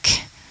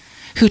sick,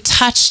 who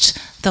touched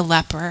the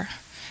leper,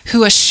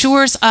 who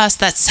assures us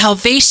that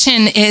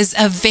salvation is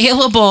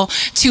available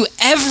to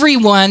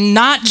everyone,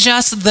 not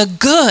just the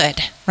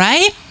good,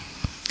 right?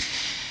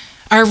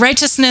 Our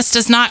righteousness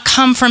does not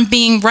come from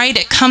being right.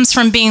 It comes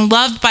from being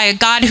loved by a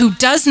God who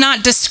does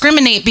not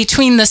discriminate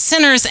between the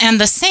sinners and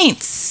the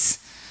saints.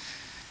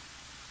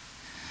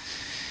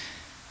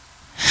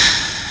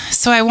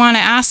 So I want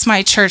to ask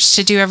my church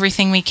to do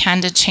everything we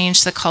can to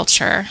change the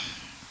culture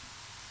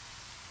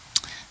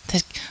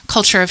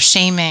of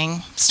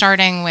shaming,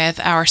 starting with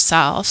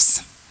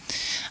ourselves.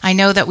 I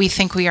know that we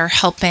think we are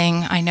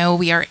helping. I know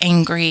we are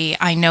angry.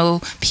 I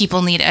know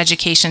people need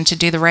education to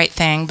do the right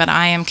thing, but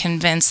I am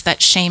convinced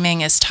that shaming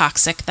is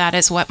toxic. That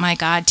is what my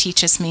God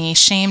teaches me.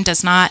 Shame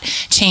does not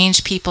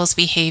change people's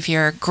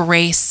behavior.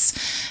 Grace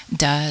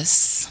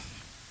does.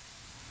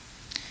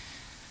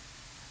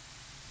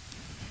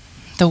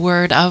 The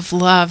word of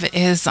love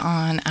is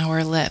on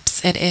our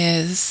lips. It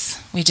is.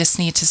 We just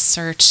need to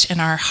search in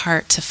our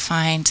heart to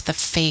find the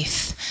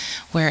faith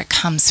where it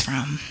comes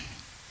from.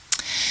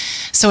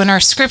 So in our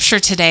scripture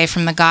today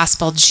from the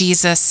gospel,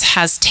 Jesus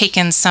has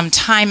taken some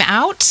time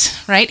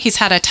out, right? He's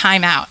had a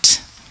time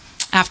out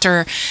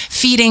after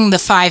feeding the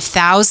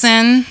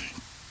 5,000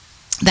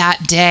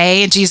 that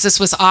day. Jesus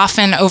was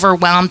often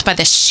overwhelmed by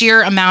the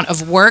sheer amount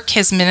of work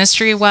his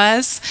ministry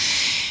was.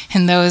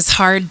 In those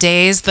hard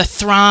days, the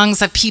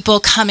throngs of people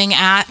coming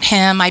at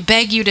him, I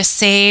beg you to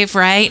save,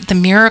 right? The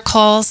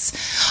miracles,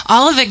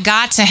 all of it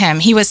got to him.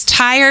 He was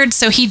tired,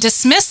 so he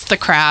dismissed the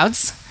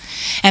crowds.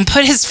 and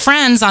put his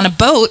friends on a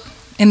boat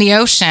in the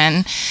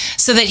ocean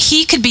so that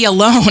he could be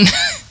alone.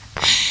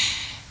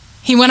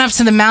 He went up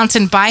to the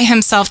mountain by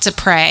himself to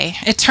pray.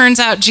 It turns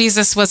out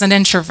Jesus was an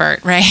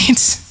introvert,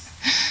 right?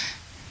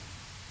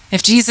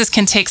 If Jesus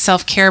can take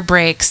self-care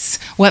breaks,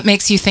 what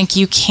makes you think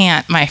you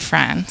can't, my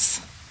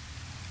friends?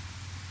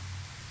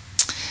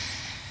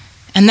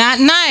 And that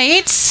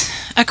night,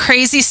 a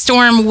crazy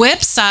storm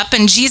whips up,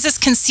 and Jesus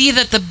can see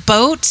that the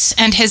boat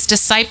and his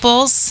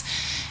disciples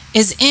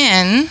is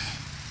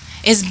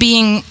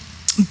being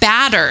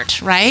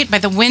battered, right, by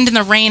the wind and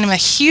the rain, and a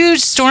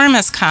huge storm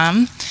has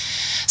come.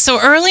 So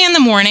early in the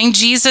morning,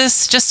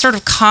 Jesus just sort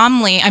of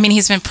calmly,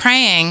 he's been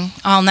praying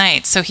all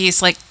night, so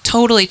he's like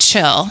totally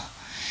chill.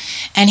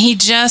 And he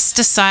just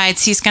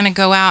decides he's going to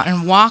go out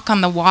and walk on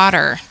the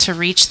water to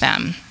reach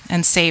them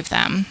and save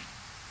them.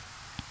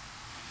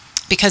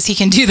 Because he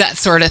can do that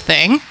sort of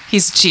thing.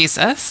 He's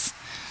Jesus.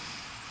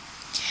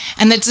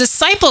 And the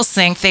disciples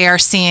think they are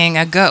seeing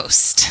a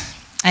ghost.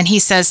 And he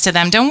says to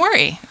them, "Don't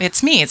worry,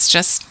 it's me, it's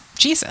just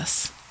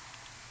Jesus."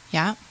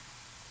 Yeah.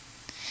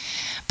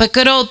 But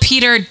good old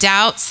Peter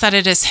doubts that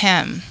it is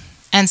him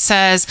and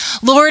says,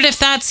 "Lord, if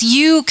that's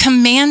you,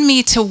 command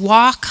me to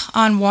walk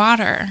on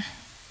water."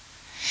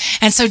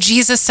 And so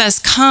Jesus says,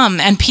 "Come."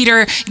 And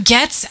Peter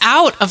gets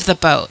out of the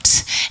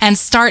boat and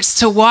starts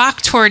to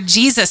walk toward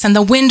Jesus. And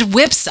the wind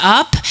whips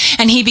up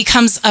and he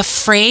becomes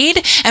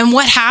afraid. And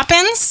what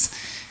happens?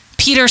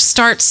 Peter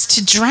starts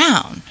to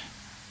drown.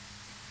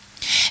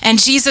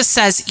 And Jesus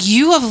says,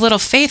 "You of little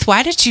faith,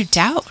 why did you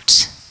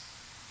doubt?"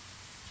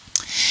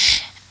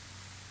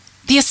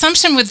 The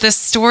assumption with this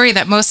story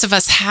that most of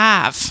us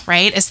have,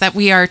 right, is that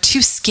we are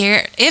too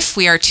scared. If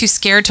we are too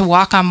scared to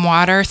walk on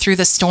water through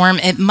the storm,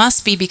 it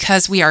must be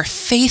because we are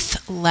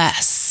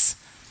faithless.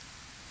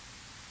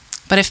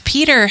 But if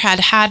Peter had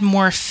had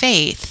more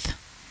faith,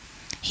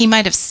 he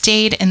might have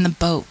stayed in the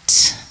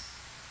boat.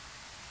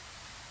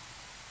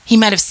 He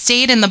might have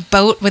stayed in the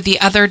boat with the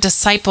other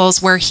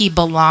disciples where he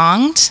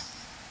belonged,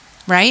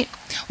 right,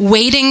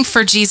 waiting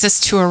for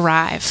Jesus to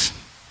arrive.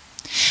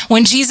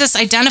 When Jesus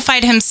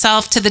identified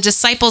himself to the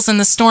disciples in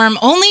the storm,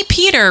 only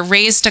Peter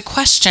raised a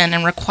question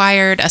and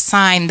required a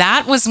sign.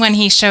 That was when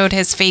he showed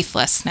his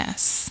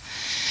faithlessness.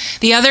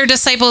 The other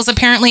disciples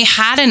apparently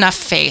had enough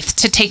faith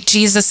to take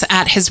Jesus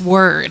at his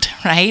word,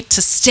 right?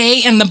 To stay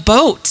in the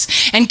boat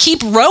and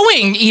keep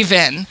rowing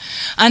even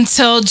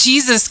until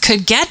Jesus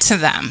could get to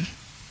them.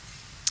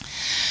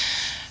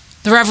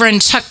 The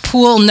Reverend Chuck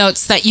Poole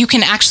notes that you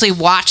can actually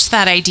watch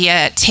that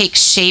idea take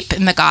shape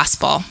in the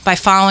gospel by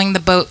following the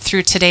boat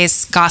through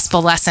today's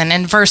gospel lesson.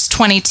 In verse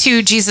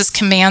 22, Jesus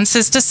commands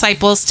his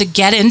disciples to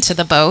get into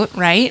the boat,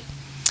 right?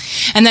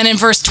 And then in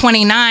verse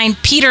 29,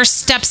 Peter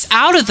steps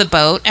out of the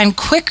boat, and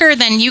quicker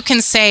than you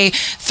can say,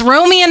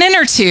 "Throw me an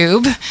inner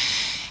tube,"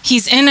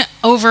 he's in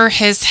over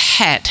his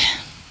head.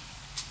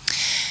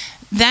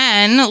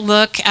 Then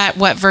look at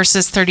what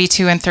verses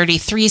 32 and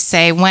 33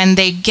 say. When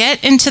they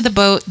get into the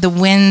boat, the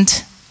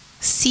wind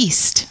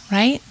ceased,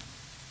 right?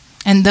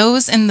 And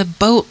those in the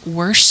boat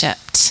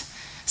worshiped,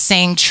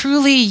 saying,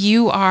 "Truly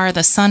you are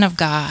the Son of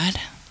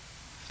God."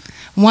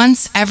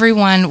 Once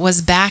everyone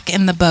was back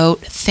in the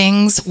boat,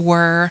 things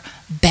were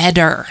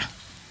better.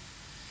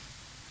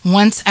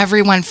 Once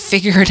everyone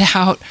figured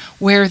out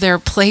where their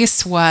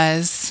place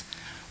was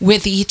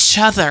with each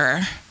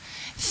other,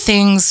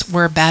 things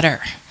were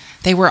better.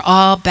 They were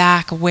all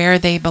back where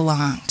they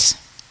belonged.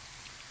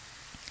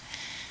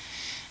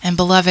 And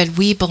beloved,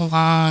 we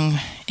belong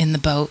in the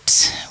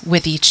boat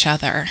with each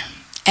other.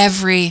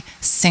 Every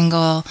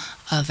single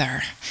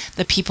other.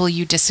 The people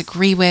you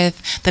disagree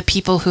with, the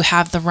people who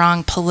have the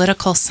wrong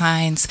political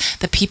signs,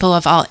 the people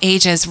of all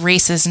ages,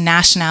 races,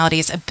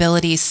 nationalities,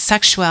 abilities,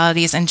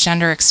 sexualities, and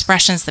gender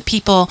expressions, the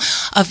people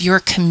of your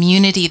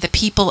community, the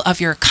people of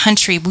your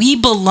country. We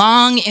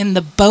belong in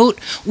the boat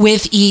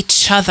with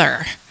each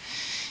other.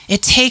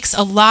 It takes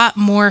a lot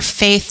more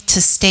faith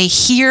to stay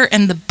here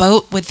in the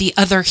boat with the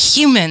other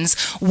humans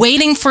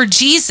waiting for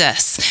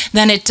Jesus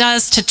than it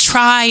does to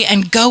try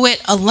and go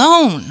it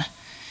alone.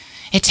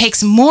 It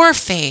takes more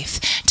faith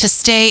to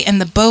stay in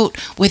the boat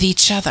with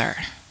each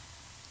other.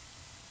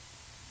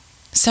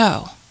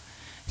 So,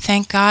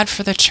 thank God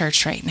for the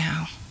church right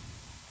now.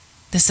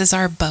 This is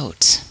our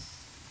boat.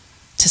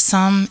 To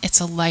some, it's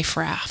a life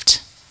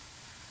raft.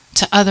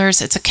 To others,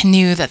 it's a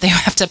canoe that they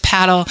have to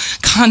paddle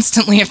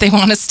constantly if they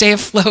want to stay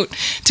afloat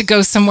to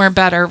go somewhere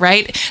better,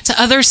 right? To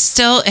others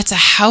still, it's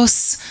a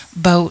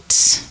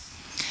houseboat.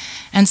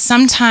 And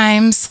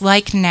sometimes,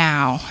 like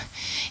now,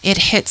 it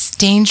hits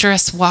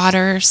dangerous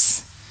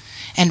waters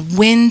and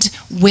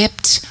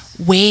wind-whipped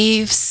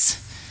waves,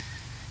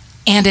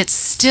 and it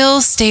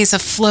still stays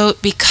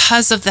afloat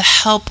because of the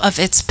help of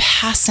its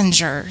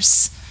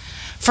passengers.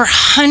 For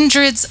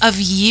hundreds of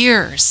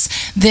years,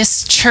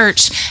 this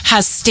church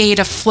has stayed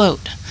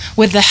afloat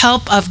with the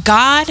help of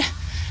God,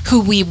 who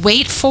we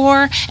wait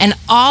for, and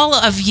all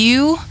of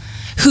you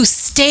who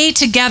stay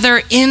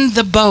together in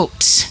the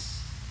boat.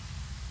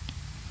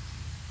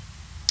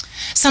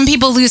 Some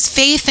people lose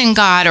faith in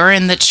God or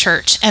in the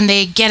church and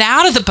they get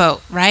out of the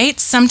boat, right?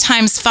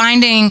 Sometimes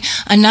finding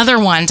another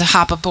one to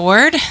hop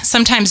aboard,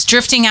 sometimes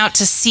drifting out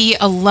to sea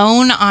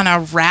alone on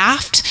a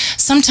raft,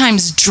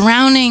 sometimes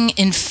drowning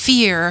in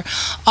fear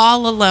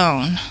all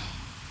alone.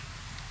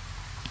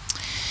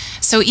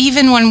 So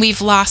even when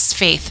we've lost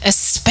faith,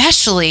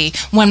 especially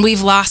when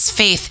we've lost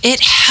faith,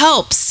 it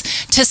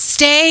helps to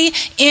stay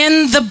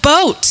in the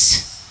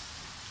boat.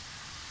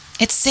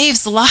 It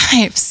saves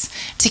lives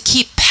to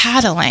keep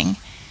paddling.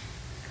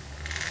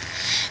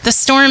 The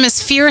storm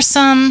is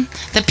fearsome.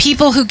 The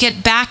people who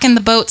get back in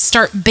the boat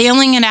start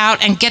bailing it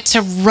out and get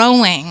to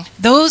rowing.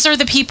 Those are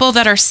the people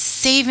that are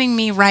saving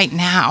me right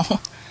now.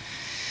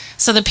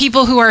 So the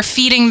people who are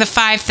feeding the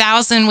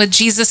 5,000 with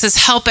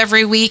Jesus' help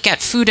every week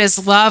at Food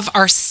is Love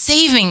are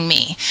saving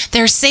me.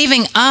 They're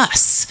saving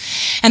us.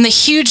 And the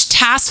huge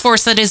task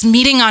force that is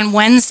meeting on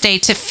Wednesday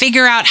to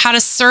figure out how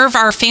to serve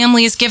our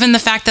families, given the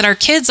fact that our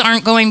kids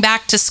aren't going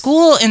back to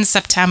school in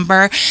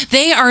September,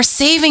 they are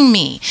saving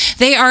me.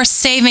 They are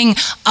saving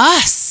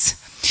us.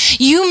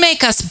 You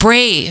make us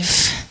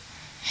brave.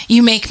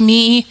 You make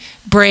me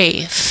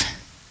brave.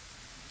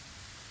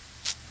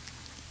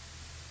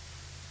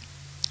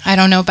 I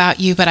don't know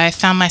about you, but I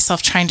found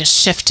myself trying to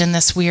shift in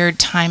this weird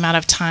time out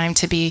of time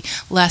to be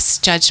less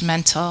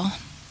judgmental,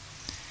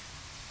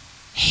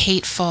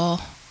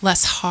 hateful,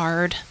 less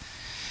hard,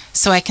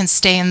 so I can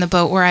stay in the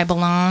boat where I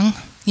belong,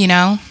 you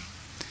know?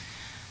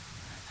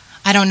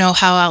 I don't know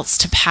how else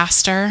to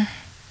pastor.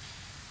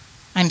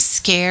 I'm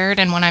scared,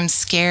 and when I'm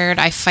scared,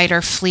 I fight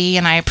or flee,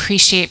 and I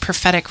appreciate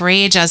prophetic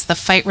rage as the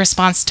fight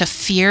response to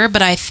fear,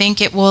 but I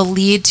think it will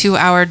lead to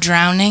our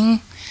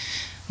drowning.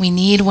 We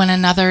need one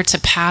another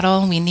to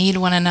paddle. We need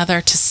one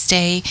another to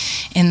stay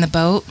in the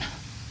boat.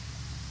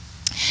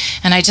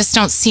 And I just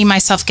don't see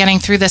myself getting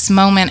through this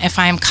moment if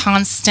I am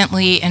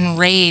constantly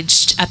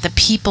enraged at the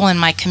people in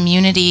my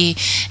community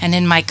and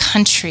in my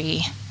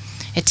country.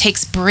 It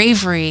takes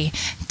bravery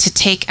to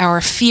take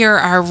our fear,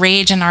 our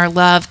rage, and our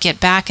love, get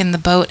back in the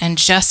boat and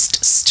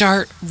just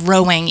start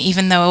rowing,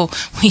 even though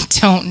we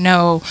don't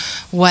know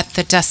what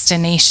the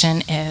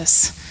destination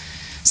is.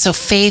 So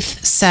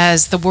faith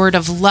says the word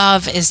of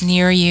love is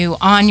near you,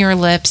 on your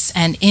lips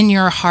and in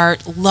your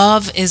heart.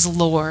 Love is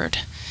Lord.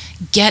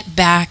 Get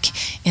back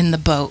in the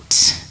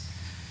boat.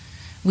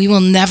 We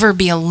will never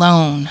be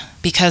alone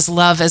because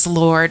love is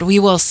Lord. We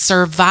will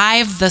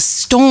survive the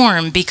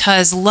storm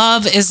because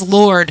love is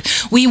Lord.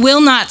 We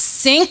will not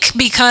sink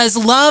because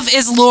love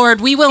is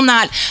Lord. We will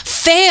not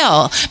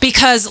fail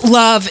because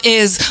love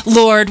is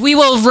Lord. We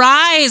will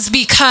rise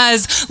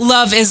because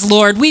love is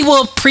Lord. We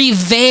will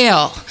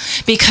prevail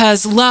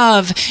because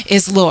love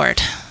is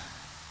Lord.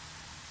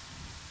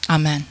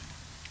 Amen.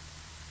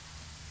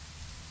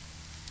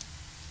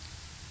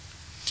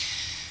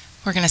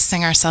 We're going to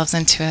sing ourselves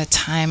into a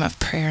time of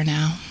prayer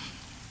now.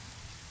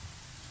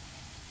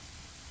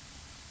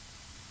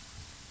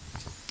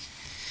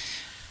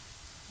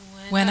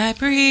 When I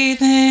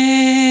breathe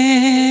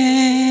in,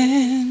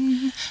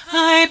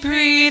 I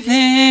breathe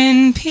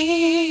in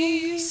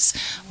peace.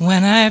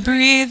 When I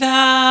breathe out,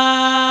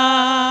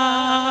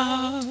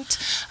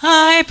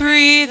 I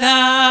breathe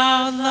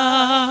out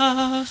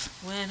love.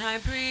 When I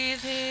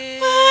breathe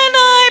in,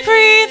 I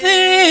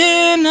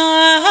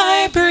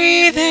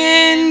breathe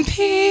in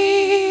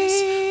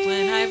peace.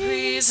 When I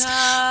breathe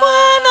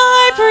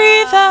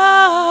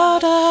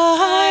out,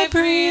 I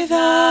breathe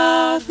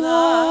out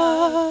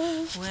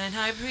love. When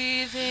I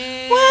breathe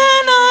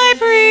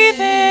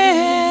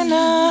in,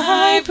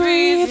 I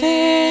breathe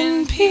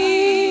in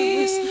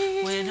peace.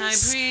 When I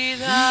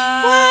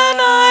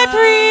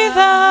breathe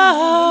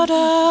out,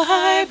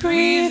 I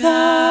breathe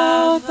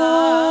out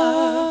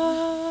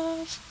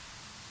love.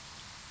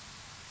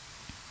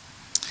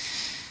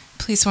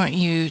 Please won't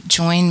you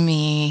join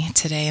me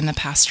today in the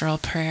pastoral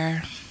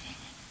prayer.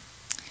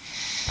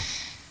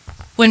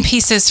 When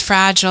peace is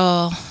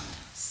fragile,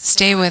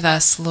 stay with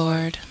us,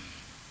 Lord.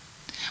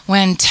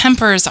 When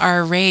tempers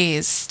are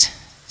raised,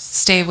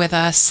 stay with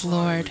us,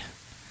 Lord.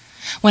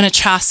 When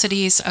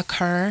atrocities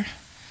occur,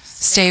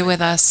 stay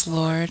with us,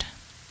 Lord.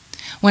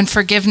 When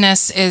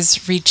forgiveness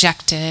is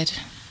rejected,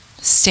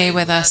 stay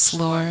with us,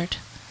 Lord.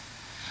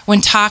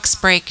 When talks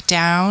break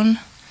down,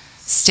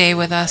 stay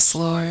with us,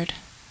 Lord.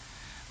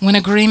 When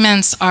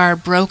agreements are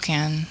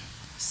broken,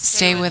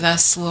 stay with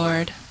us,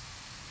 Lord.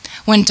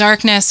 When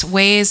darkness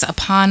weighs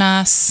upon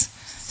us,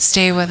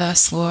 stay with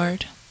us,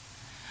 Lord.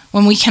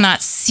 When we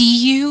cannot see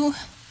you,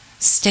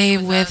 stay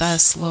with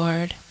us,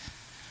 Lord.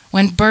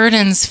 When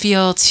burdens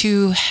feel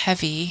too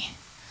heavy,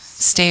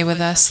 stay with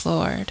us,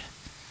 Lord.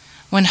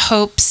 When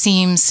hope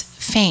seems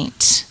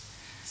faint,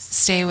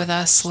 stay with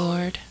us,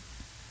 Lord.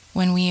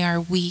 When we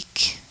are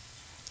weak,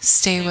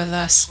 stay with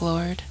us,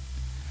 Lord.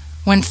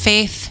 When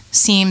faith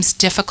seems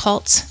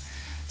difficult,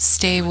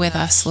 stay with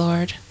us,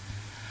 Lord.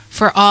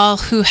 For all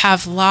who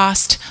have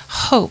lost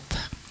hope,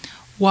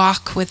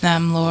 walk with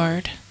them,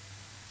 Lord.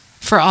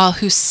 For all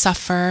who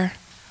suffer,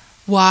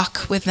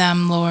 walk with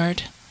them,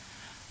 Lord.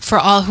 For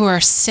all who are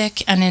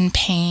sick and in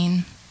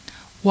pain,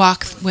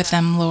 walk with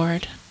them,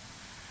 Lord.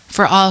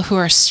 For all who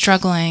are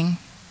struggling,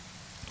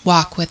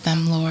 walk with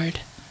them,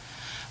 Lord.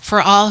 For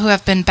all who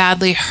have been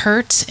badly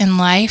hurt in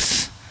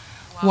life,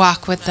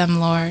 walk with them,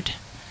 Lord.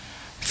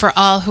 For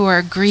all who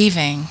are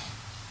grieving,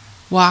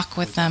 walk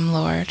with them,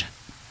 Lord.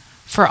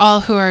 For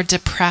all who are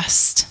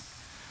depressed,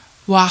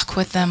 walk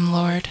with them,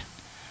 Lord.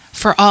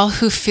 For all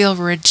who feel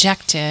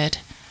rejected,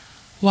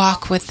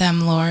 walk with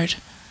them, Lord.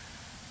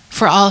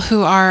 For all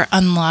who are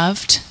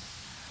unloved,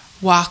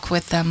 walk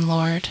with them,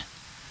 Lord.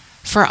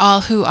 For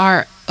all who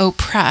are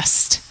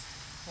oppressed,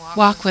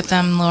 walk with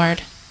them,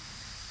 Lord.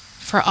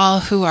 For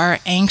all who are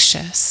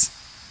anxious,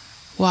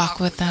 walk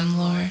with them,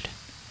 Lord.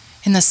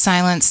 In the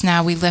silence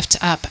now, we lift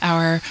up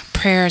our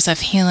prayers of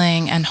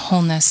healing and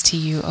wholeness to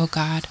you, O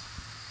God.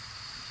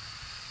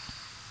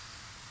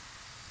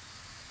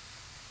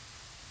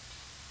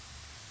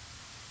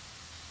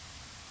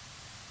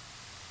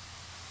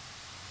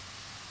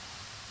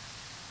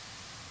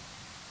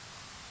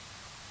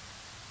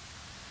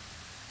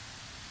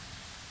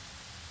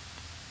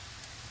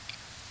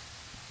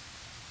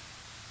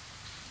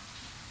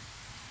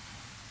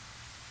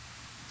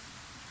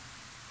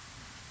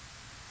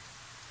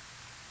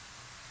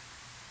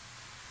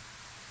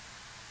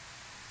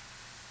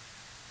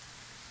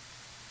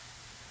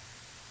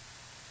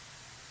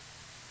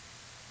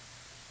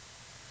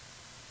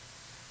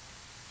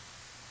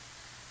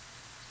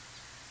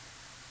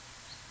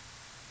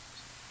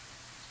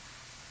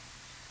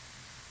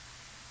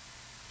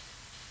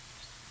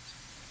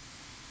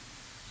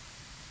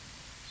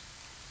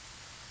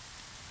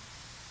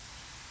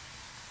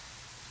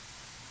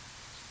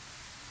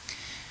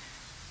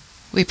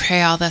 We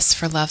pray all this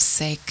for love's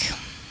sake.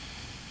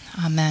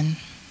 Amen.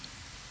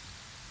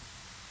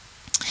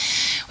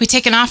 We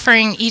take an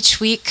offering each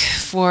week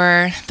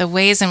for the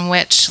ways in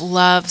which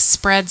love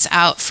spreads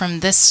out from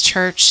this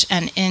church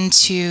and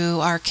into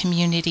our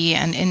community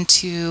and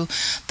into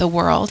the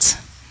world.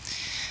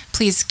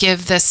 Please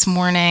give this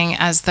morning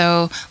as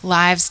though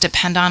lives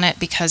depend on it,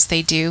 because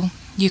they do.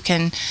 You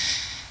can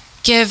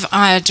give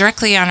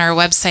directly on our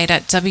website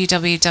at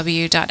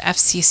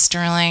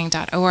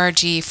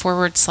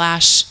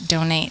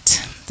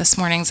www.fcsterling.org/donate. This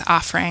morning's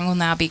offering will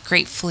now be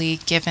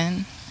gratefully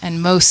given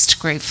and most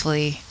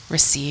gratefully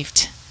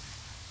received.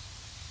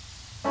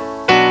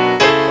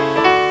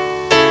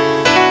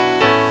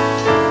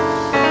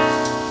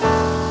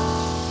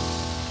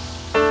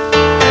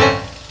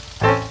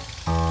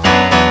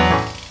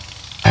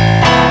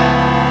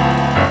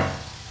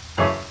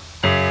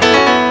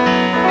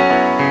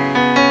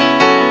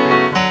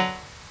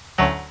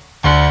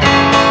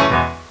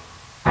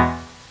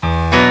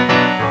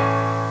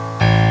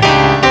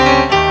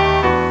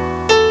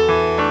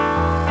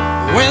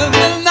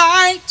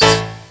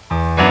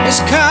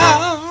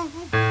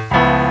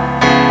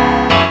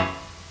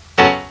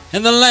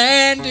 And the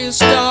land is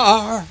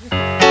dark,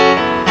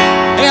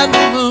 and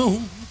the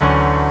moon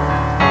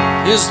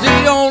is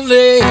the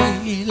only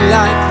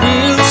light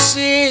we'll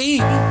see.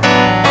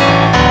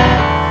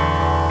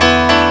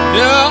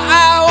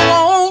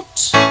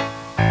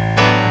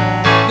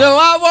 No,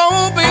 I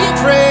won't be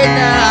afraid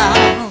now.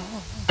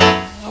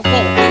 I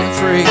won't be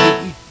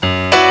afraid.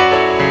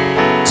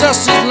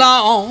 Just as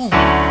long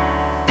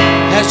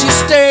as you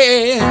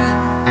stand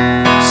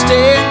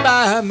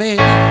by me.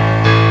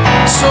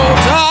 So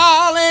darling,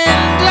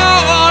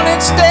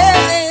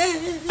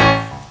 stand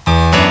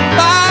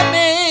by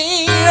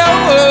me.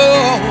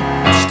 Oh,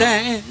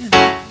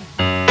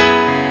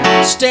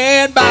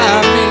 stand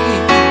by me.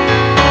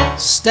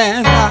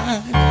 Stand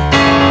by me.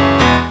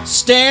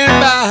 Stand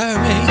by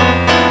me.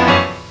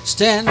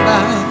 Stand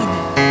by me.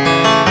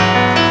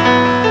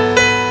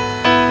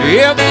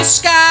 If the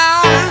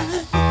sky,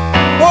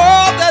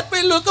 that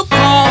we look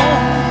upon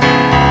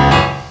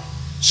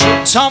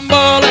should tumble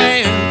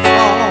and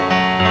fall,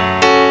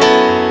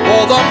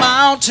 or the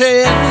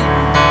mountain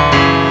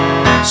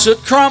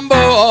should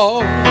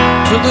crumble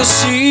to the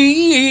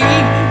sea,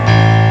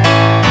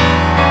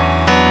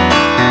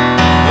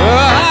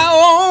 I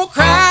won't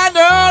cry,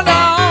 no,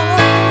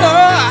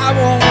 I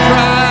won't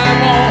cry,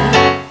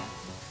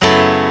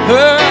 I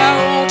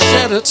won't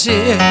shed a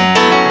tear,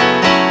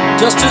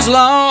 just as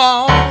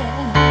long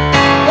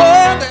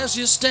as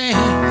you stand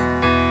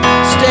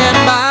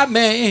by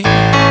me.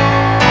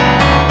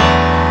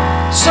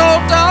 So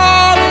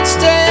darling,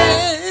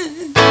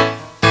 stand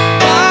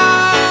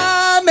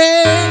by me.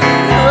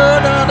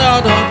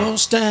 No,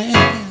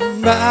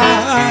 stand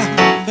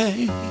by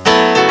me.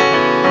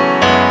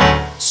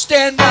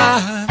 Stand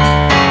by me.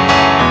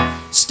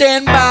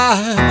 Stand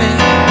by me.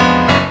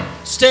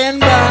 Stand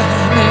by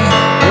me.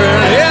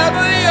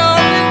 Wherever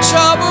you're in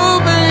trouble,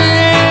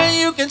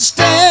 baby, you can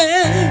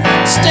stand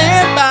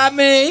by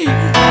me.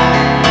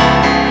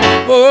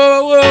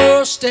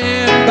 Oh,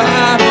 stand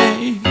by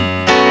me.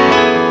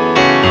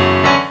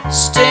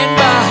 Stand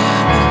by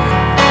me.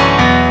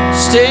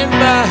 Stand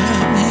by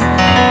me.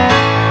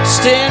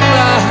 Stand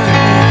by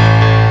me.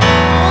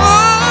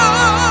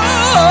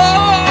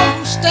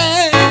 Oh,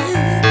 stand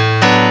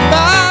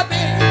by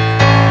me.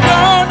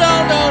 No,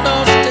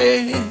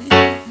 stand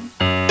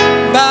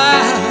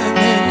by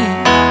me.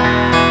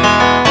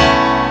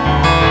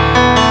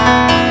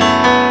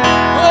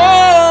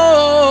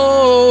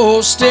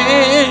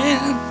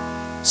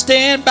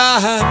 stand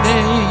by me.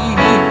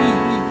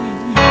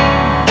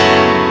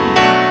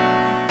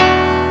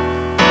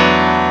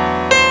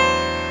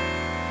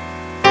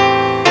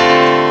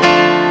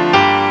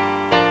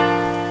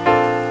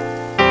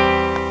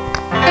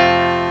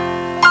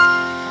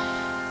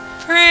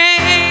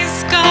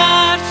 Praise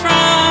God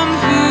from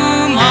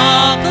whom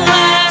all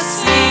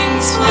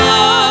blessings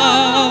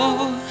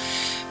flow.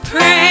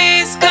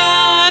 Praise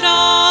God,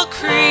 all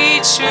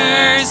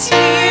creatures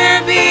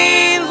here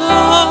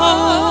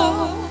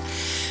below.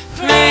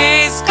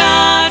 Praise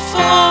God for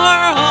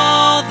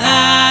all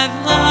that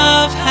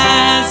love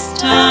has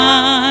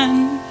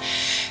done.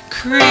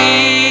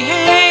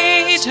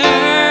 Creator,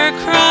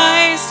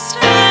 Christ,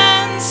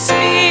 and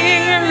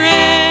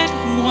Spirit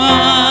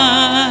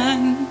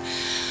one.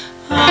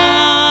 Amen.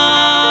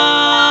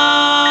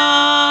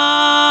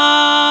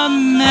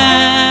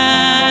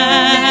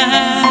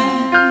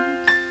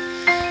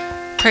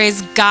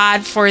 Praise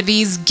God for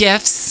these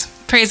gifts.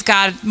 Praise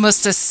God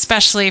most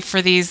especially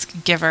for these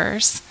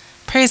givers.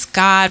 Praise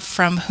God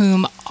from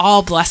whom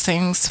all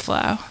blessings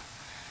flow.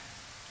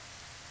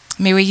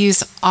 May we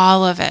use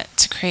all of it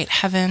to create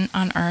heaven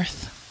on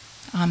earth.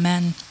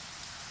 Amen.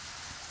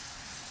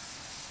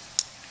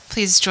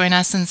 Please join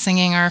us in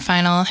singing our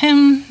final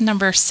hymn,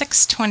 number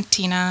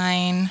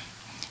 629,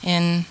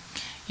 in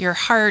your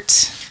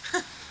heart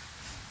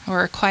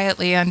or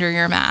quietly under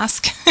your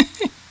mask.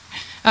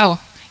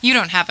 Oh, you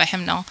don't have a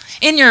hymnal.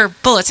 In your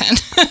bulletin.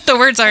 The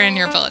words are in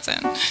your bulletin.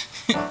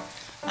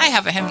 I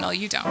have a hymnal,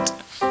 you don't.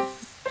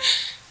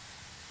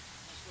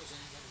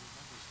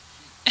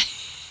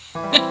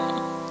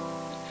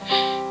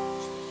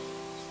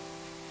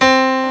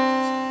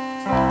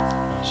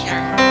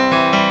 Sure.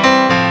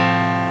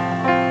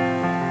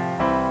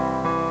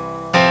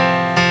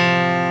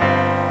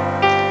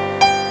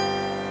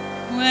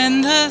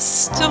 When the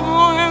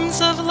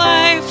storms of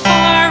life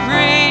are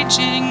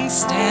raging,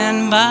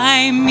 stand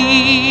by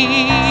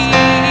me.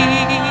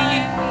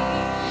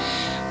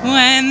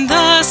 When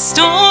the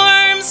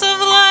storms of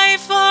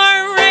life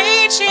are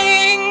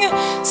raging,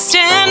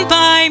 stand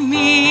by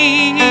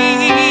me.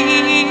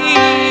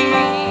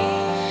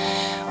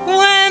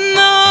 When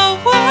the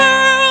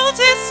world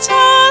is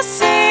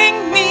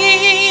tossing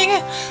me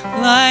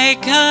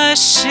like a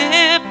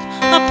ship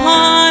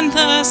upon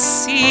the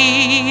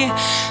sea,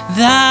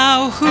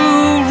 thou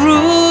who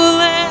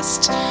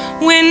rulest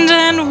wind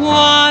and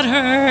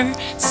water,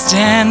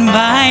 stand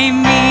by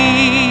me.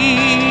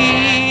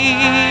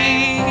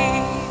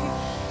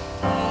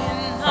 In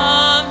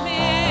the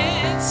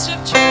midst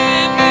of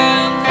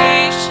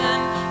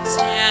tribulation,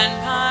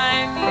 stand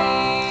by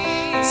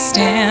me.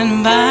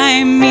 Stand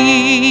by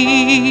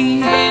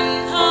me.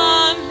 In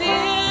the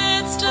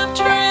midst of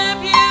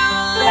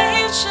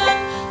tribulation,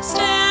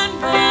 stand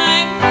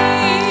by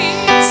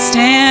me.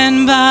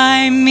 Stand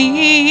by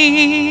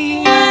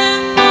me.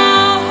 When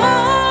the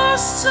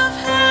hosts of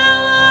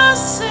hell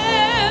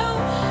assail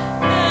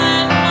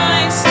and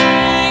my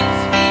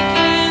strength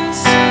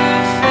begins to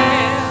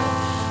fail,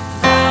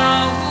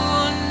 thou who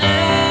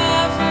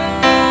never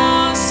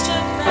lost a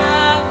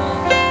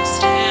battle,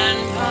 stand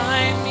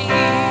by me.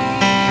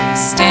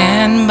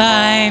 Stand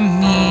by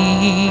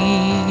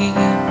me.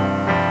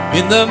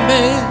 In the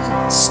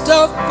midst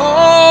of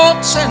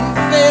faults and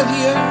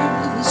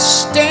failures,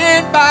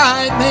 stand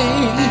by me.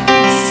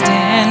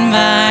 Stand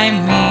by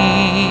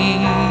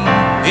me.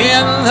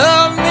 In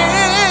the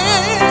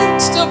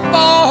midst of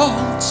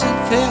faults and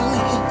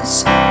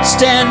failures,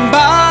 stand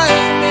by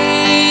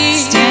me.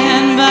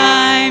 Stand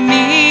by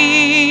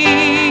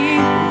me.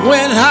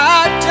 When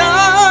I've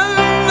done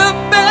the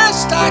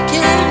best I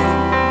can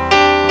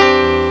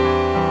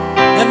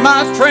and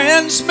my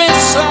friends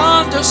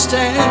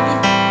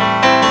misunderstand,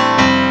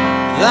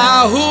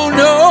 thou who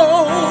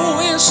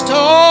knowest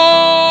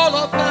all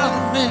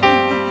about me,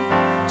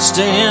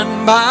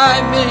 stand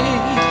by me.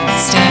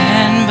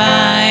 Stand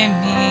by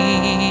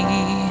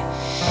me.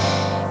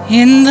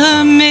 In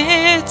the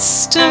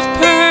midst of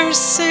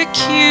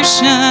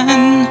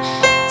persecution,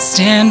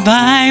 stand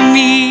by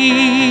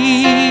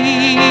me.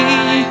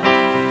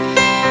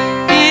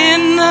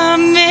 In the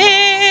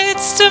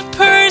midst of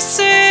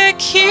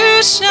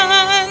persecution,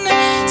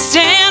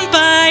 stand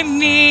by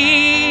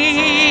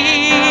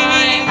me.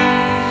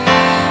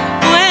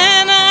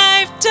 When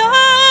I've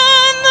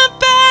done the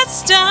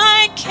best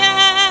I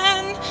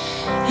can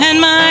and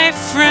my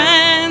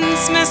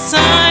friends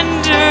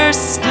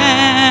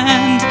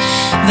misunderstand,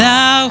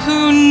 thou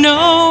who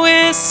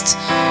knowest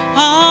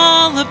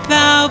all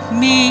about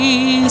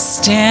me,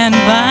 stand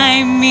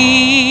by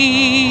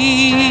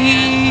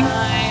me.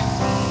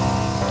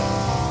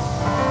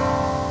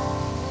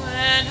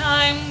 When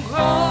I'm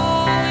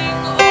growing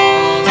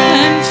old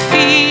and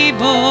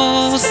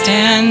feeble,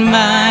 stand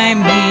by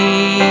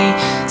me,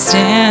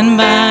 stand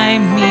by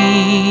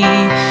me.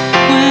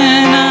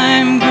 When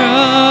I'm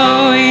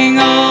growing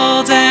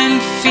old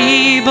and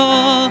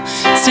feeble,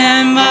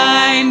 stand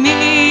by me.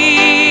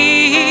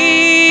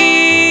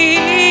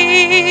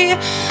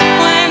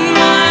 When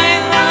my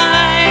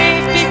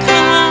life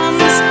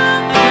becomes a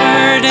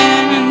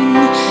burden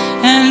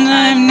and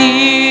I'm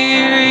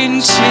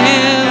nearing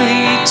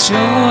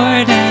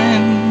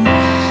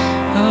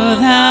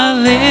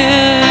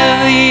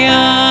lily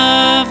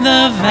of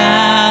the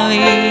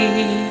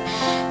valley,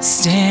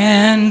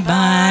 stand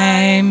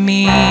by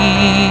me,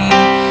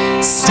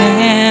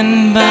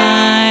 stand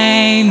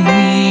by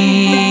me.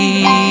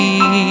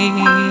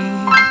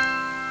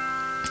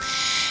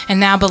 And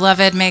now,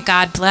 beloved, may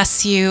God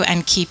bless you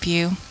and keep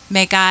you.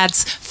 May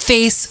God's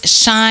face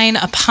shine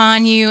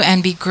upon you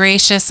and be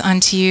gracious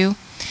unto you.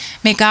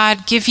 May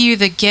God give you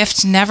the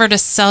gift never to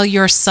sell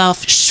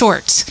yourself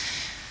short,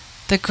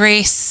 the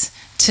grace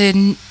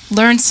to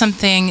learn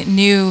something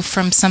new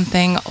from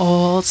something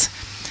old,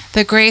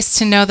 the grace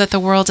to know that the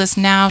world is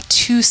now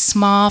too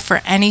small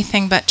for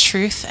anything but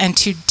truth and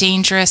too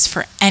dangerous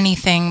for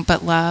anything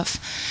but love.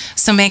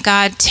 So may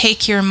God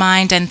take your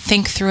mind and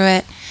think through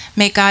it.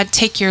 May God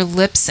take your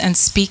lips and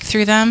speak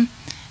through them.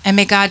 And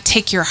may God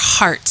take your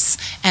hearts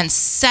and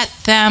set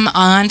them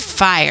on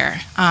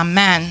fire.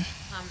 Amen.